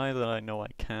now that I know I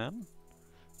can,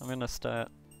 I'm gonna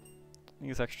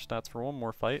use extra stats for one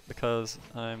more fight, because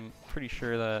I'm pretty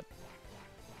sure that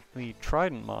the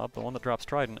trident mob, the one that drops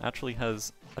trident, actually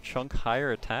has a chunk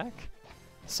higher attack.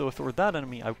 So if it were that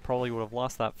enemy, I probably would have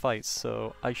lost that fight,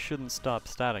 so I shouldn't stop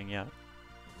statting yet.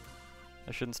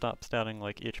 I shouldn't stop statting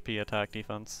like HP, attack,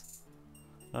 defense.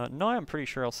 No, I'm pretty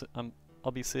sure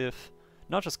I'll be safe,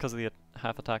 not just because of the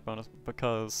half attack bonus,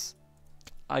 because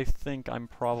I think I'm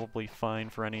probably fine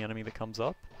for any enemy that comes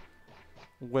up,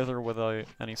 with or without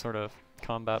any sort of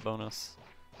combat bonus.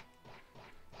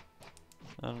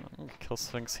 And I'm gonna kill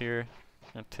Sphinx here.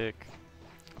 Gonna take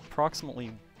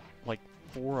approximately like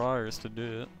 4 hours to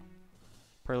do it,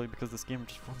 partly because this game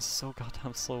just runs so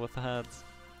goddamn slow with the ads.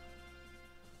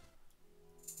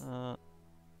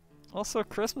 Also,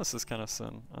 Christmas is kind of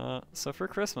soon. So for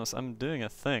Christmas, I'm doing a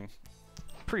thing.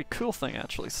 Pretty cool thing,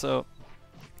 actually. So,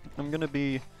 I'm gonna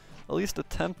be at least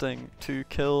attempting to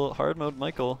kill Hard Mode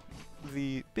Michael,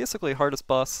 the basically hardest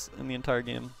boss in the entire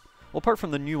game. Well, apart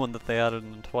from the new one that they added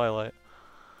in Twilight.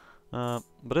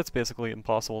 But it's basically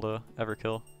impossible to ever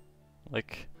kill.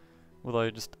 Like,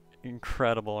 without just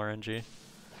incredible RNG.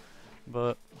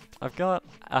 But I've got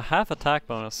a half attack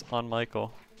bonus on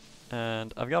Michael.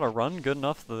 And I've got a run good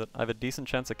enough that I have a decent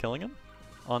chance of killing him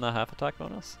on that half attack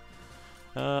bonus.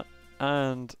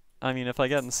 And I mean, if I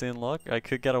get insane luck, I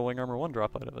could get a Wing Armor 1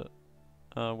 drop out of it.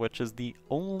 Which is the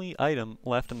only item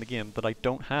left in the game that I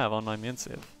don't have on my main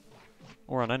save.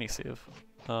 Or on any save.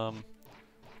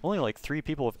 Only like 3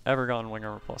 people have ever gotten Wing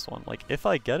Armor +1. Like, if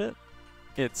I get it,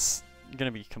 it's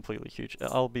gonna be completely huge.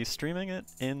 I'll be streaming it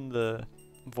in the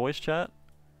voice chat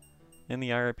in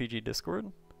the IRPG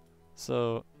Discord.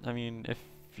 So, I mean, if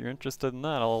you're interested in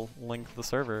that, I'll link the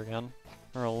server again.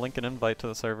 Or I'll link an invite to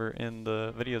the server in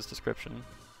the video's description.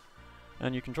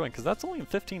 And you can join, because that's only in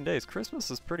 15 days.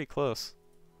 Christmas is pretty close.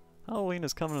 Halloween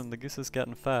is coming and the goose is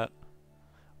getting fat.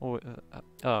 Oh,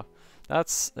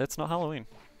 it's not Halloween.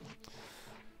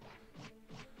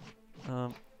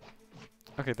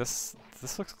 Okay, this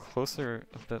looks closer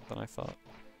a bit than I thought.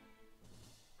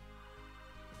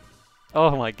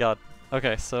 Oh my god.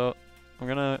 Okay, so I'm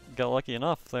gonna get lucky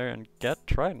enough there and get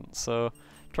Trident. So,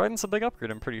 Trident's a big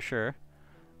upgrade, I'm pretty sure.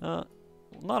 Not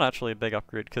actually a big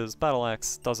upgrade, because Battle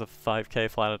Axe does a 5k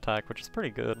flat attack, which is pretty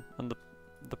good, and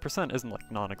the percent isn't,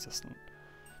 like, non-existent.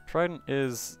 Trident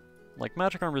is, like,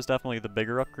 Magic Armor is definitely the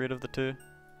bigger upgrade of the two,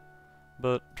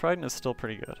 but Trident is still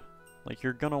pretty good. Like,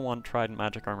 you're gonna want Trident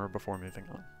Magic Armor before moving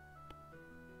on.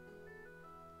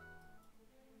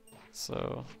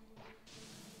 So,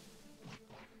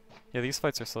 yeah, these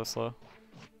fights are so slow.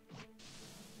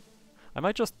 I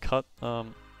might just cut the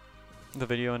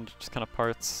video into just kind of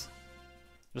parts,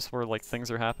 just where like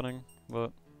things are happening,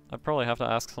 but I'd probably have to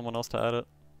ask someone else to edit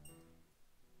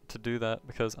to do that,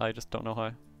 because I just don't know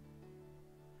how.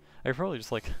 I could probably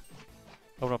just like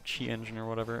open up Cheat Engine or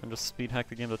whatever and just speed hack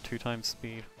the game to 2 times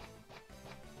speed.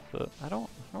 But I don't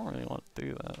really want to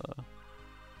do that.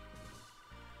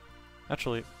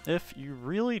 Actually, if you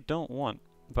really don't want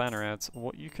banner ads,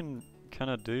 what you can kind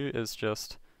of do is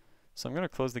just, so I'm going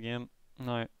to close the game.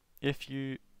 Now, if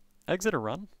you exit a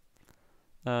run,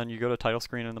 and you go to title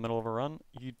screen in the middle of a run,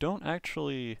 you don't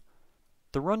actually,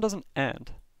 the run doesn't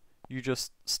end, you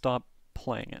just stop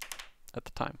playing it at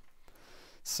the time.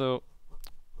 So,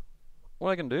 what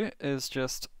I can do is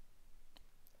just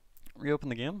reopen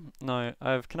the game. Now,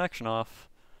 I have connection off.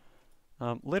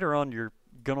 Later on, you're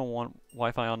gonna want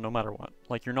Wi-Fi on no matter what.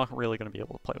 Like, you're not really gonna be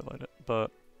able to play without it.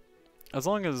 But as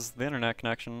long as the internet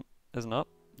connection isn't up,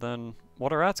 then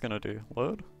what are ads gonna do?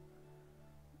 Load?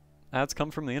 Ads come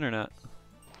from the internet,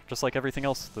 just like everything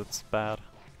else that's bad.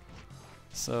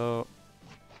 So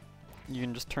you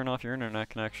can just turn off your internet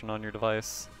connection on your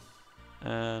device,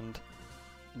 and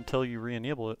until you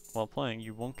re-enable it while playing,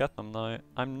 you won't get them. Now,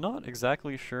 I'm not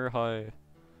exactly sure how,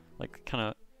 like, kind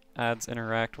of ads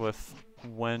interact with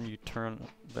when you turn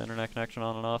the internet connection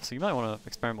on and off, so you might want to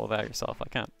experiment with that yourself. I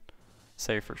can't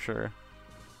say for sure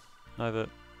now that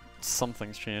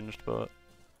something's changed, but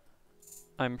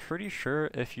I'm pretty sure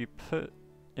if you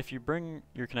bring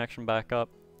your connection back up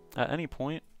at any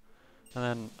point, and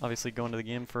then obviously go into the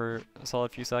game for a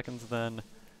solid few seconds, then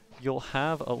you'll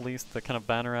have at least the kind of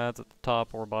banner ads at the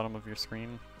top or bottom of your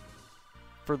screen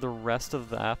for the rest of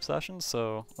the app session.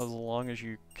 So as long as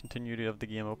you continue to have the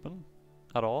game open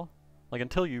at all, like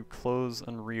until you close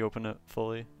and reopen it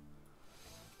fully,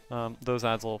 those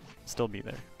ads will still be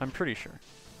there. I'm pretty sure.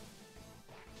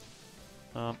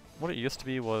 What it used to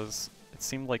be was, it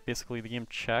seemed like basically the game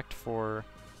checked for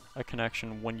a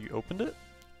connection when you opened it,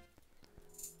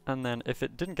 and then if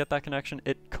it didn't get that connection,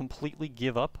 it completely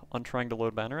gave up on trying to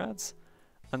load banner ads.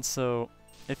 And so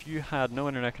if you had no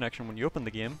internet connection when you opened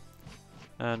the game,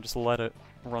 and just let it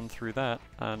run through that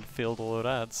and fail to load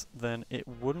ads, then it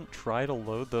wouldn't try to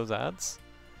load those ads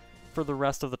for the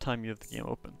rest of the time you have the game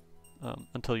open,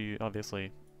 until you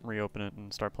obviously reopen it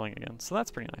and start playing again. So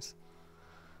that's pretty nice.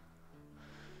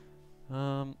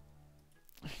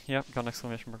 Yeah, got an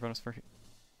exclamation mark bonus for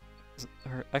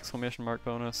her exclamation mark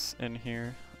bonus in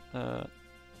here.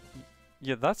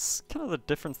 Yeah, that's kind of the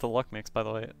difference the luck makes, by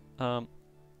the way.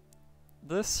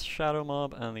 This shadow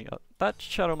mob and that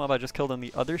shadow mob I just killed and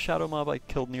the other shadow mob I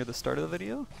killed near the start of the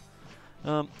video,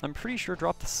 I'm pretty sure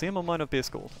dropped the same amount of base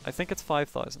gold. I think it's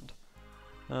 5,000.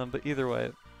 But either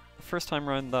way, the first time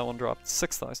around that one dropped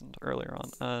 6,000 earlier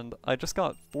on, and I just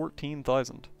got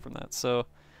 14,000 from that. So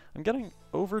I'm getting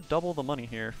over double the money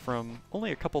here from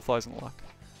only a couple thousand luck.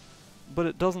 But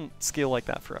it doesn't scale like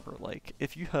that forever. Like,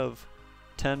 if you have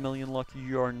 10 million luck,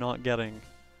 you are not getting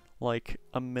like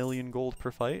 1 million gold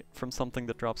per fight from something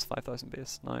that drops 5,000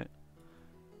 base. Now,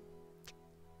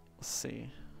 let's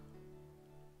see.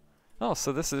 Oh,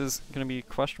 so this is going to be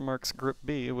question marks grip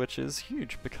B, which is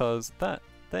huge because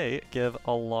they give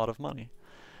a lot of money.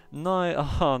 No,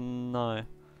 oh no.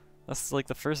 That's like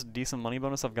the first decent money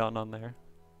bonus I've gotten on there.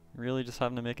 Really just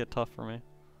having to make it tough for me.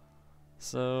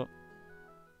 So,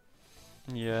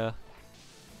 yeah.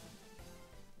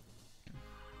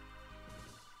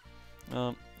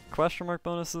 Question mark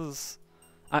bonuses,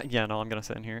 yeah, no, I'm gonna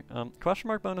say in here. Question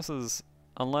mark bonuses,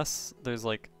 unless there's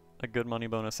like a good money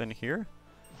bonus in here,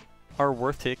 are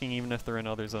worth taking even if they're in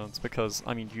other zones, because,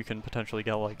 I mean, you can potentially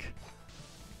get like,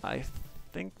 I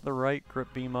think the right grip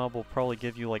B mob will probably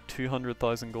give you like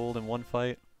 200,000 gold in one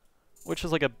fight, which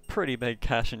is like a pretty big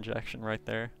cash injection right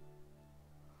there.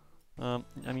 I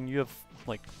mean, you have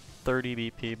like 30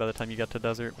 BP by the time you get to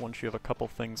desert once you have a couple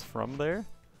things from there.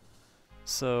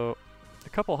 So a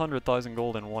couple 100,000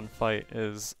 gold in one fight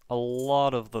is a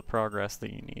lot of the progress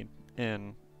that you need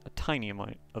in a tiny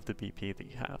amount of the BP that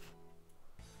you have.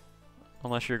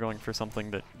 Unless you're going for something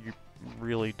that you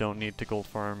really don't need to gold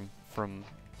farm from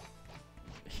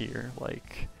here.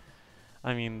 Like,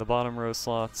 I mean, the bottom row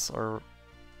slots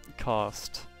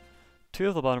two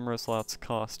of the bottom row slots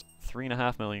cost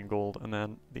 3.5 million gold, and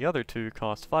then the other two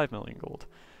cost 5 million gold.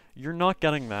 You're not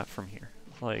getting that from here.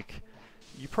 Like,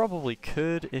 you probably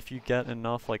could if you get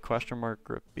enough like question mark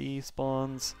grip B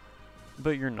spawns,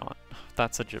 but you're not.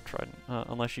 That's a Jib Trident,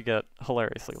 unless you get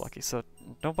hilariously lucky. So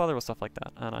don't bother with stuff like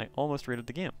that. And I almost rated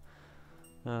the game.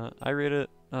 I rate it,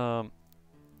 well,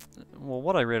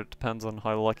 what I rate it depends on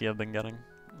how lucky I've been getting.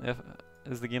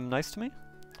 Is the game nice to me?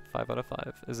 5 out of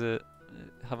 5.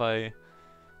 Have I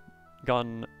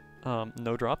gotten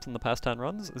no drops in the past 10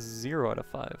 runs? 0 out of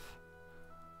 5.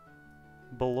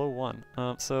 Below 1.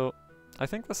 So I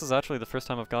think this is actually the first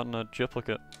time I've gotten a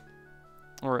duplicate,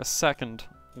 or a second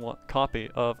copy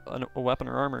of a weapon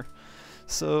or armor.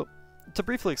 So, to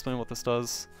briefly explain what this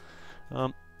does,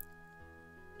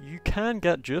 you can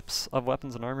get dupes of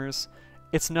weapons and armors.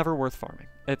 It's never worth farming.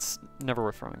 It's never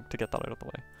worth farming to get that out of the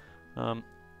way.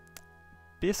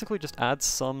 Basically just adds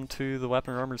some to the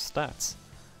weapon or armor's stats,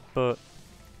 but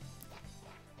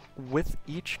with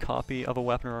each copy of a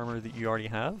weapon or armor that you already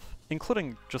have,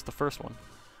 including just the first one,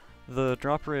 the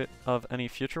drop rate of any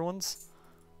future ones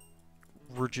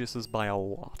reduces by a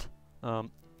lot.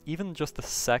 Even just the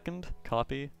second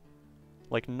copy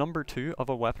like number 2 of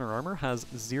a weapon or armor has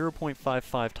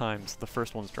 0.55 times the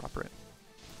first one's drop rate.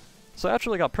 So I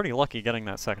actually got pretty lucky getting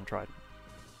that second trident.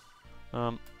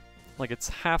 Like it's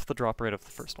half the drop rate of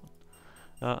the first one.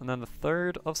 And then the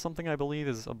third of something I believe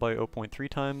is about 0.3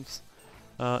 times.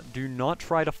 Do not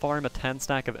try to farm a 10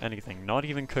 stack of anything, not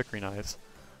even cookery knives.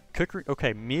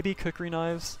 Okay, maybe cookery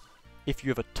knives if you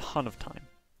have a ton of time.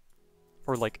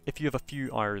 Or like, if you have a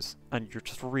few hours and you're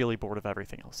just really bored of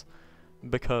everything else.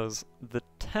 Because the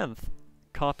 10th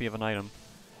copy of an item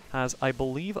has, I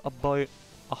believe, about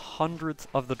 100th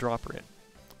of the drop rate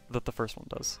that the first one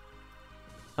does.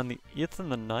 And the 8th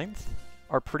and the 9th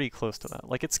are pretty close to that.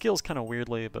 Like, it scales kind of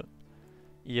weirdly, but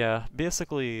yeah,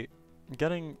 basically,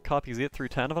 getting copies 8 through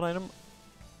 10 of an item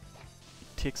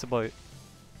takes about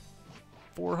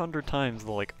 400 times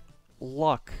the, like,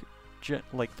 luck,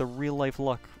 like, the real-life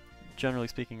luck, generally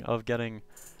speaking, of getting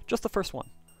just the first one.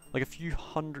 Like, a few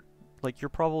hundred, like, you're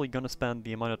probably gonna spend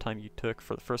the amount of time you took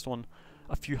for the first one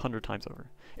a few hundred times over.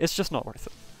 It's just not worth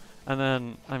it. And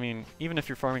then, I mean, even if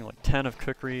you're farming, like, 10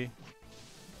 cookery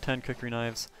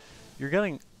knives, you're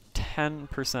getting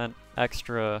 10%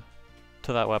 extra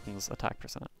to that weapon's attack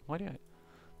percent. Why do I...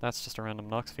 That's just a random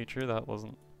Nox feature, that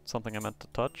wasn't something I meant to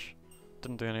touch.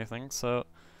 Didn't do anything, so...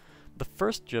 The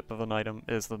first gyp of an item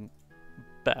is the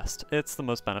best. It's the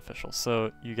most beneficial,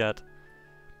 so you get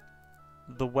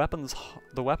the weapon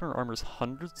or armor's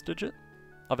hundredths digit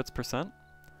of its percent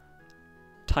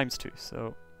times 2,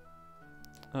 so...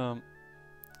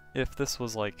 if this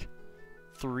was like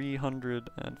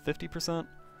 350%,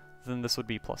 then this would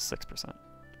be plus 6%.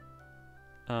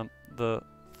 The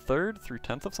 3rd through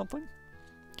 10th of something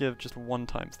give just 1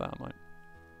 times that amount.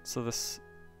 So this,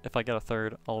 if I get a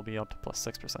 3rd, I'll be up to plus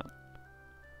 6%.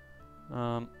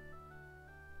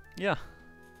 Yeah,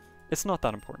 it's not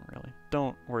that important really.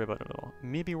 Don't worry about it at all.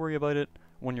 Maybe worry about it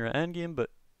when you're at endgame, but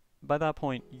by that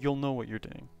point, you'll know what you're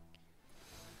doing.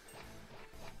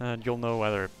 And you'll know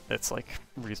whether it's like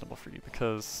reasonable for you,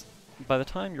 because by the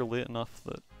time you're late enough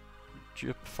that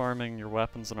gyp farming your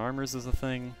weapons and armors is a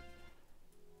thing,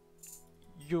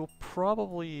 you'll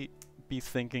probably be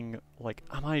thinking, like,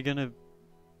 am I gonna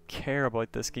care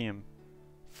about this game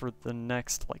for the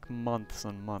next, like, months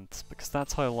and months? Because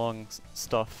that's how long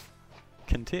stuff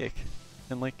can take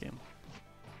in late game.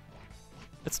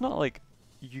 It's not like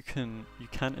you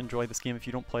can't enjoy this game if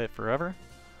you don't play it forever,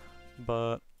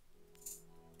 but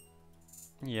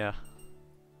yeah.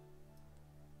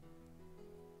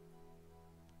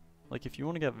 Like, if you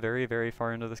want to get very, very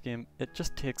far into this game, it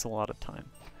just takes a lot of time.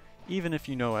 Even if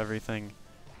you know everything,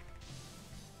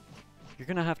 you're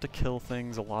gonna have to kill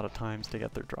things a lot of times to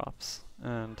get their drops.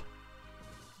 And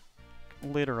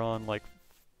later on, like,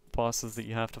 bosses that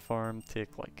you have to farm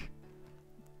take, like,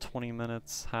 20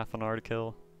 minutes, half an hour to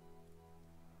kill.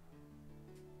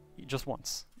 Just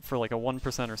once, for like a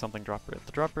 1% or something drop rate.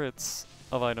 The drop rates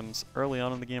of items early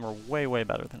on in the game are way, way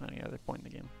better than any other point in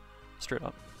the game. Straight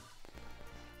up.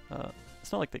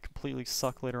 It's not like they completely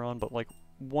suck later on, but like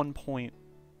 1 point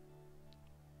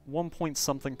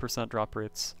something % drop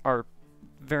rates are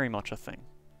very much a thing.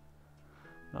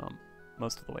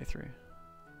 Most of the way through.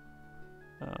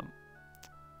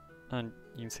 And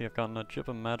you can see I've gotten a gyp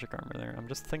of magic armor there. I'm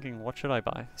just thinking, what should I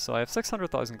buy? So I have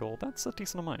 600,000 gold, that's a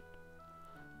decent amount.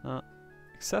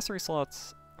 Accessory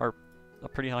slots are a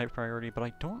pretty high priority, but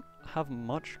I don't have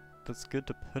much that's good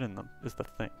to put in them, is the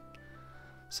thing.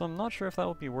 So I'm not sure if that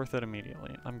would be worth it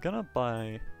immediately. I'm gonna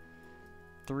buy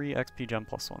 3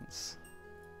 HPgem+1s.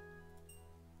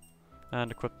 And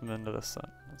equip them into this set.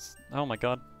 Oh my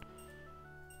god.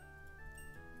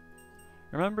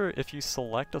 Remember, if you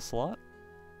select a slot,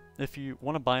 if you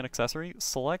want to buy an accessory,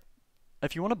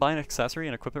 if you want to buy an accessory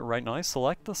and equip it right now,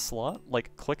 select the slot,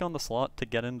 like click on the slot to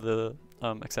get into the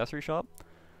accessory shop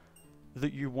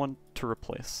that you want to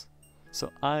replace.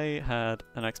 So I had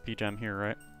an XPgem here,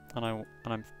 right? And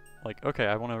I'm like, okay,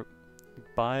 I want to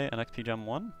buy an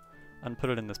XPgem+1 and put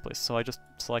it in this place. So I just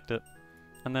select it,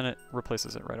 and then it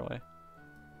replaces it right away.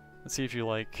 Let's see if you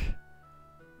like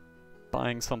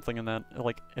buying something and then,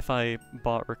 like, if I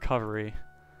bought recovery,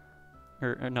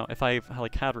 or no, if I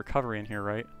like had recovery in here,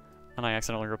 right? And I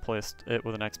accidentally replaced it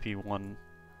with an XP1,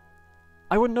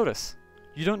 I wouldn't notice.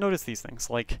 You don't notice these things.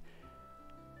 Like,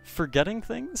 forgetting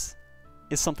things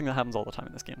is something that happens all the time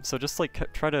in this game. So just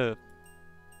like try to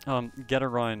get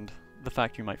around the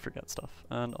fact you might forget stuff.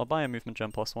 And I'll buy a movement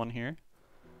gem +1 here.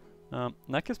 And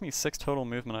that gives me 6 total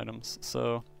movement items.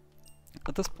 So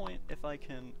at this point, if I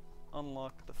can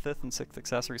unlock the 5th and 6th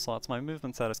accessory slots, my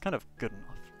movement set is kind of good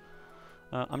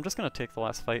enough. I'm just gonna take the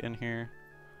last fight in here,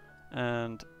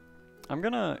 and I'm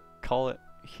gonna call it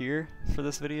here for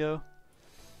this video,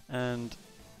 and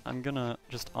I'm gonna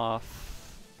just off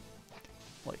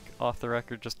the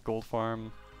record, just gold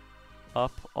farm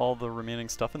up all the remaining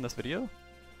stuff in this video.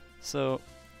 So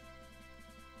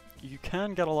you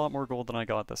can get a lot more gold than I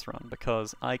got this run,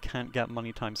 because I can't get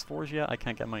money times 4s yet, I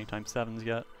can't get money times 7s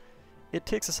yet. It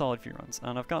takes a solid few runs,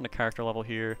 and I've gotten a character level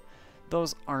here.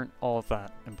 Those aren't all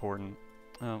that important.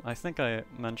 I think I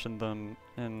mentioned them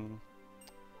in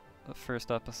the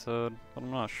first episode, but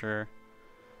I'm not sure.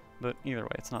 But either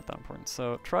way, it's not that important.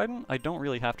 So trident, I don't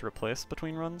really have to replace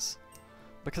between runs,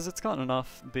 because it's got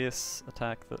enough base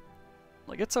attack that,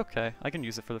 like, it's okay. I can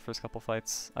use it for the first couple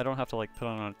fights. I don't have to like put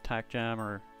on an attack gem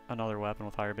or another weapon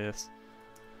with higher base.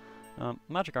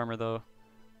 Magic armor though,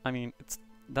 I mean,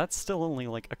 that's still only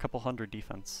like a couple hundred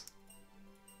defense.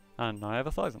 And now I have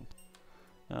 1,000.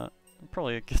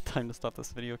 Probably a good time to stop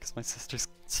this video because my sister's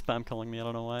spam calling me, I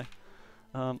don't know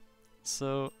why.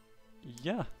 So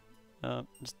yeah,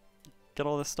 just get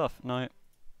all this stuff. Now,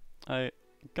 I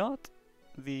got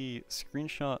the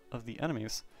screenshot of the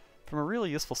enemies from a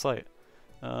really useful site.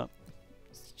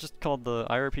 It's just called the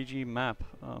IRPG map.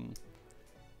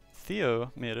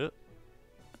 Theo made it.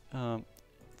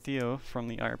 Theo from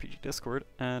the IRPG Discord,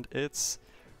 and it's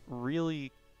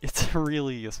really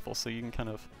useful. So you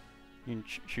can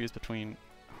choose between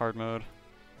hard mode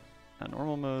and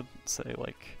normal mode. Say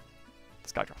like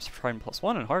this guy drops trident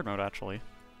 +1 in hard mode actually.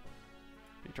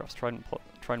 He drops trident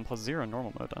 +0 in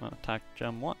normal mode and attack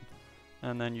gem 1.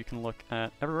 And then you can look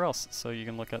at everywhere else. So you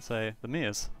can look at, say, the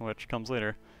maze, which comes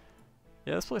later.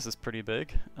 Yeah, this place is pretty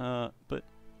big, but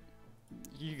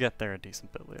you get there a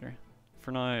decent bit later.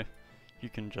 For now, you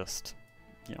can just,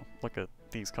 you know, look at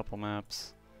these couple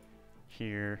maps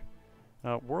here.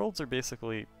 Worlds are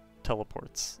basically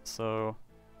teleports. So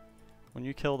when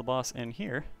you kill the boss in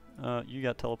here, you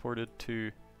get teleported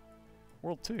to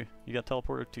World 2. You get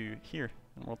teleported to here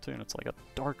in World 2, and it's like a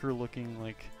darker looking,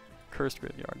 like, cursed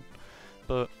graveyard.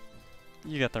 But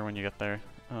you get there when you get there.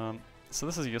 So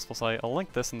this is a useful site. I'll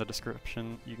link this in the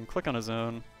description. You can click on a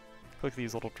zone, click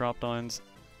these little drop downs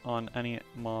on any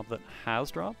mob that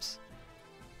has drops.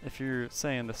 If you're,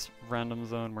 say, in this random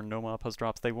zone where no mob has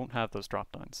drops, they won't have those drop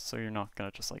downs, so you're not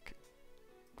gonna just like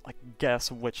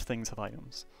guess which things have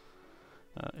items.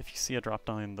 If you see a drop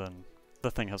down, then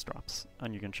the thing has drops,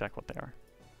 and you can check what they are.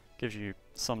 Gives you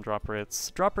some drop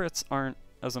rates. Drop rates aren't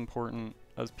as important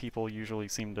as people usually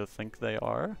seem to think they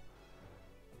are.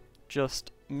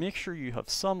 Just make sure you have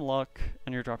some luck,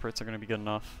 and your drop rates are going to be good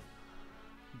enough.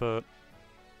 But,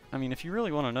 I mean, if you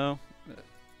really want to know,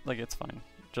 like, it's fine.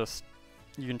 Just,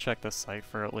 you can check this site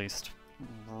for at least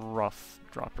rough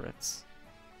drop rates.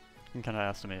 You can kind of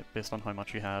estimate based on how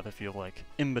much you have if you're, like,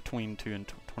 in between 2 and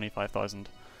 25,000.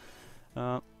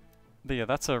 But yeah,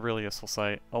 that's a really useful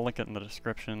site. I'll link it in the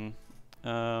description.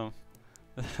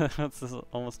 This is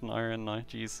almost an hour in now,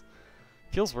 jeez.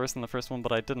 Feels worse than the first one,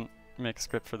 but I didn't make a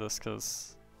script for this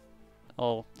because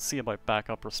I'll see about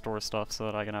backup restore stuff so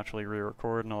that I can actually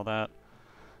re-record and all that.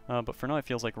 But for now it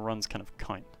feels like runs kind of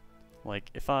count.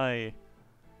 Like, if I,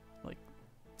 like,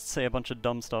 say a bunch of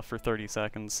dumb stuff for 30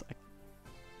 seconds,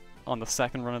 on the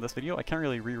second run of this video, I can't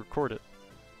really re-record it,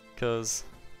 because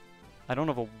I don't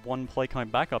have a one play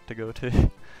count backup to go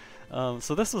to.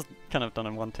 So this was kind of done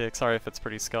in one take. Sorry if it's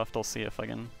pretty scuffed. I'll see if I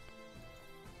can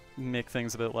make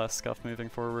things a bit less scuffed moving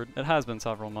forward. It has been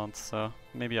several months, so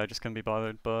maybe I just couldn't be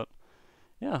bothered, but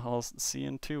yeah, I'll see you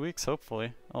in 2 weeks,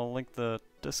 hopefully. I'll link the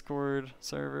Discord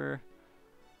server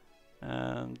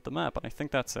and the map, and I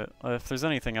think that's it. If there's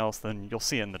anything else, then you'll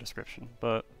see it in the description,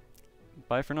 but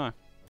bye for now.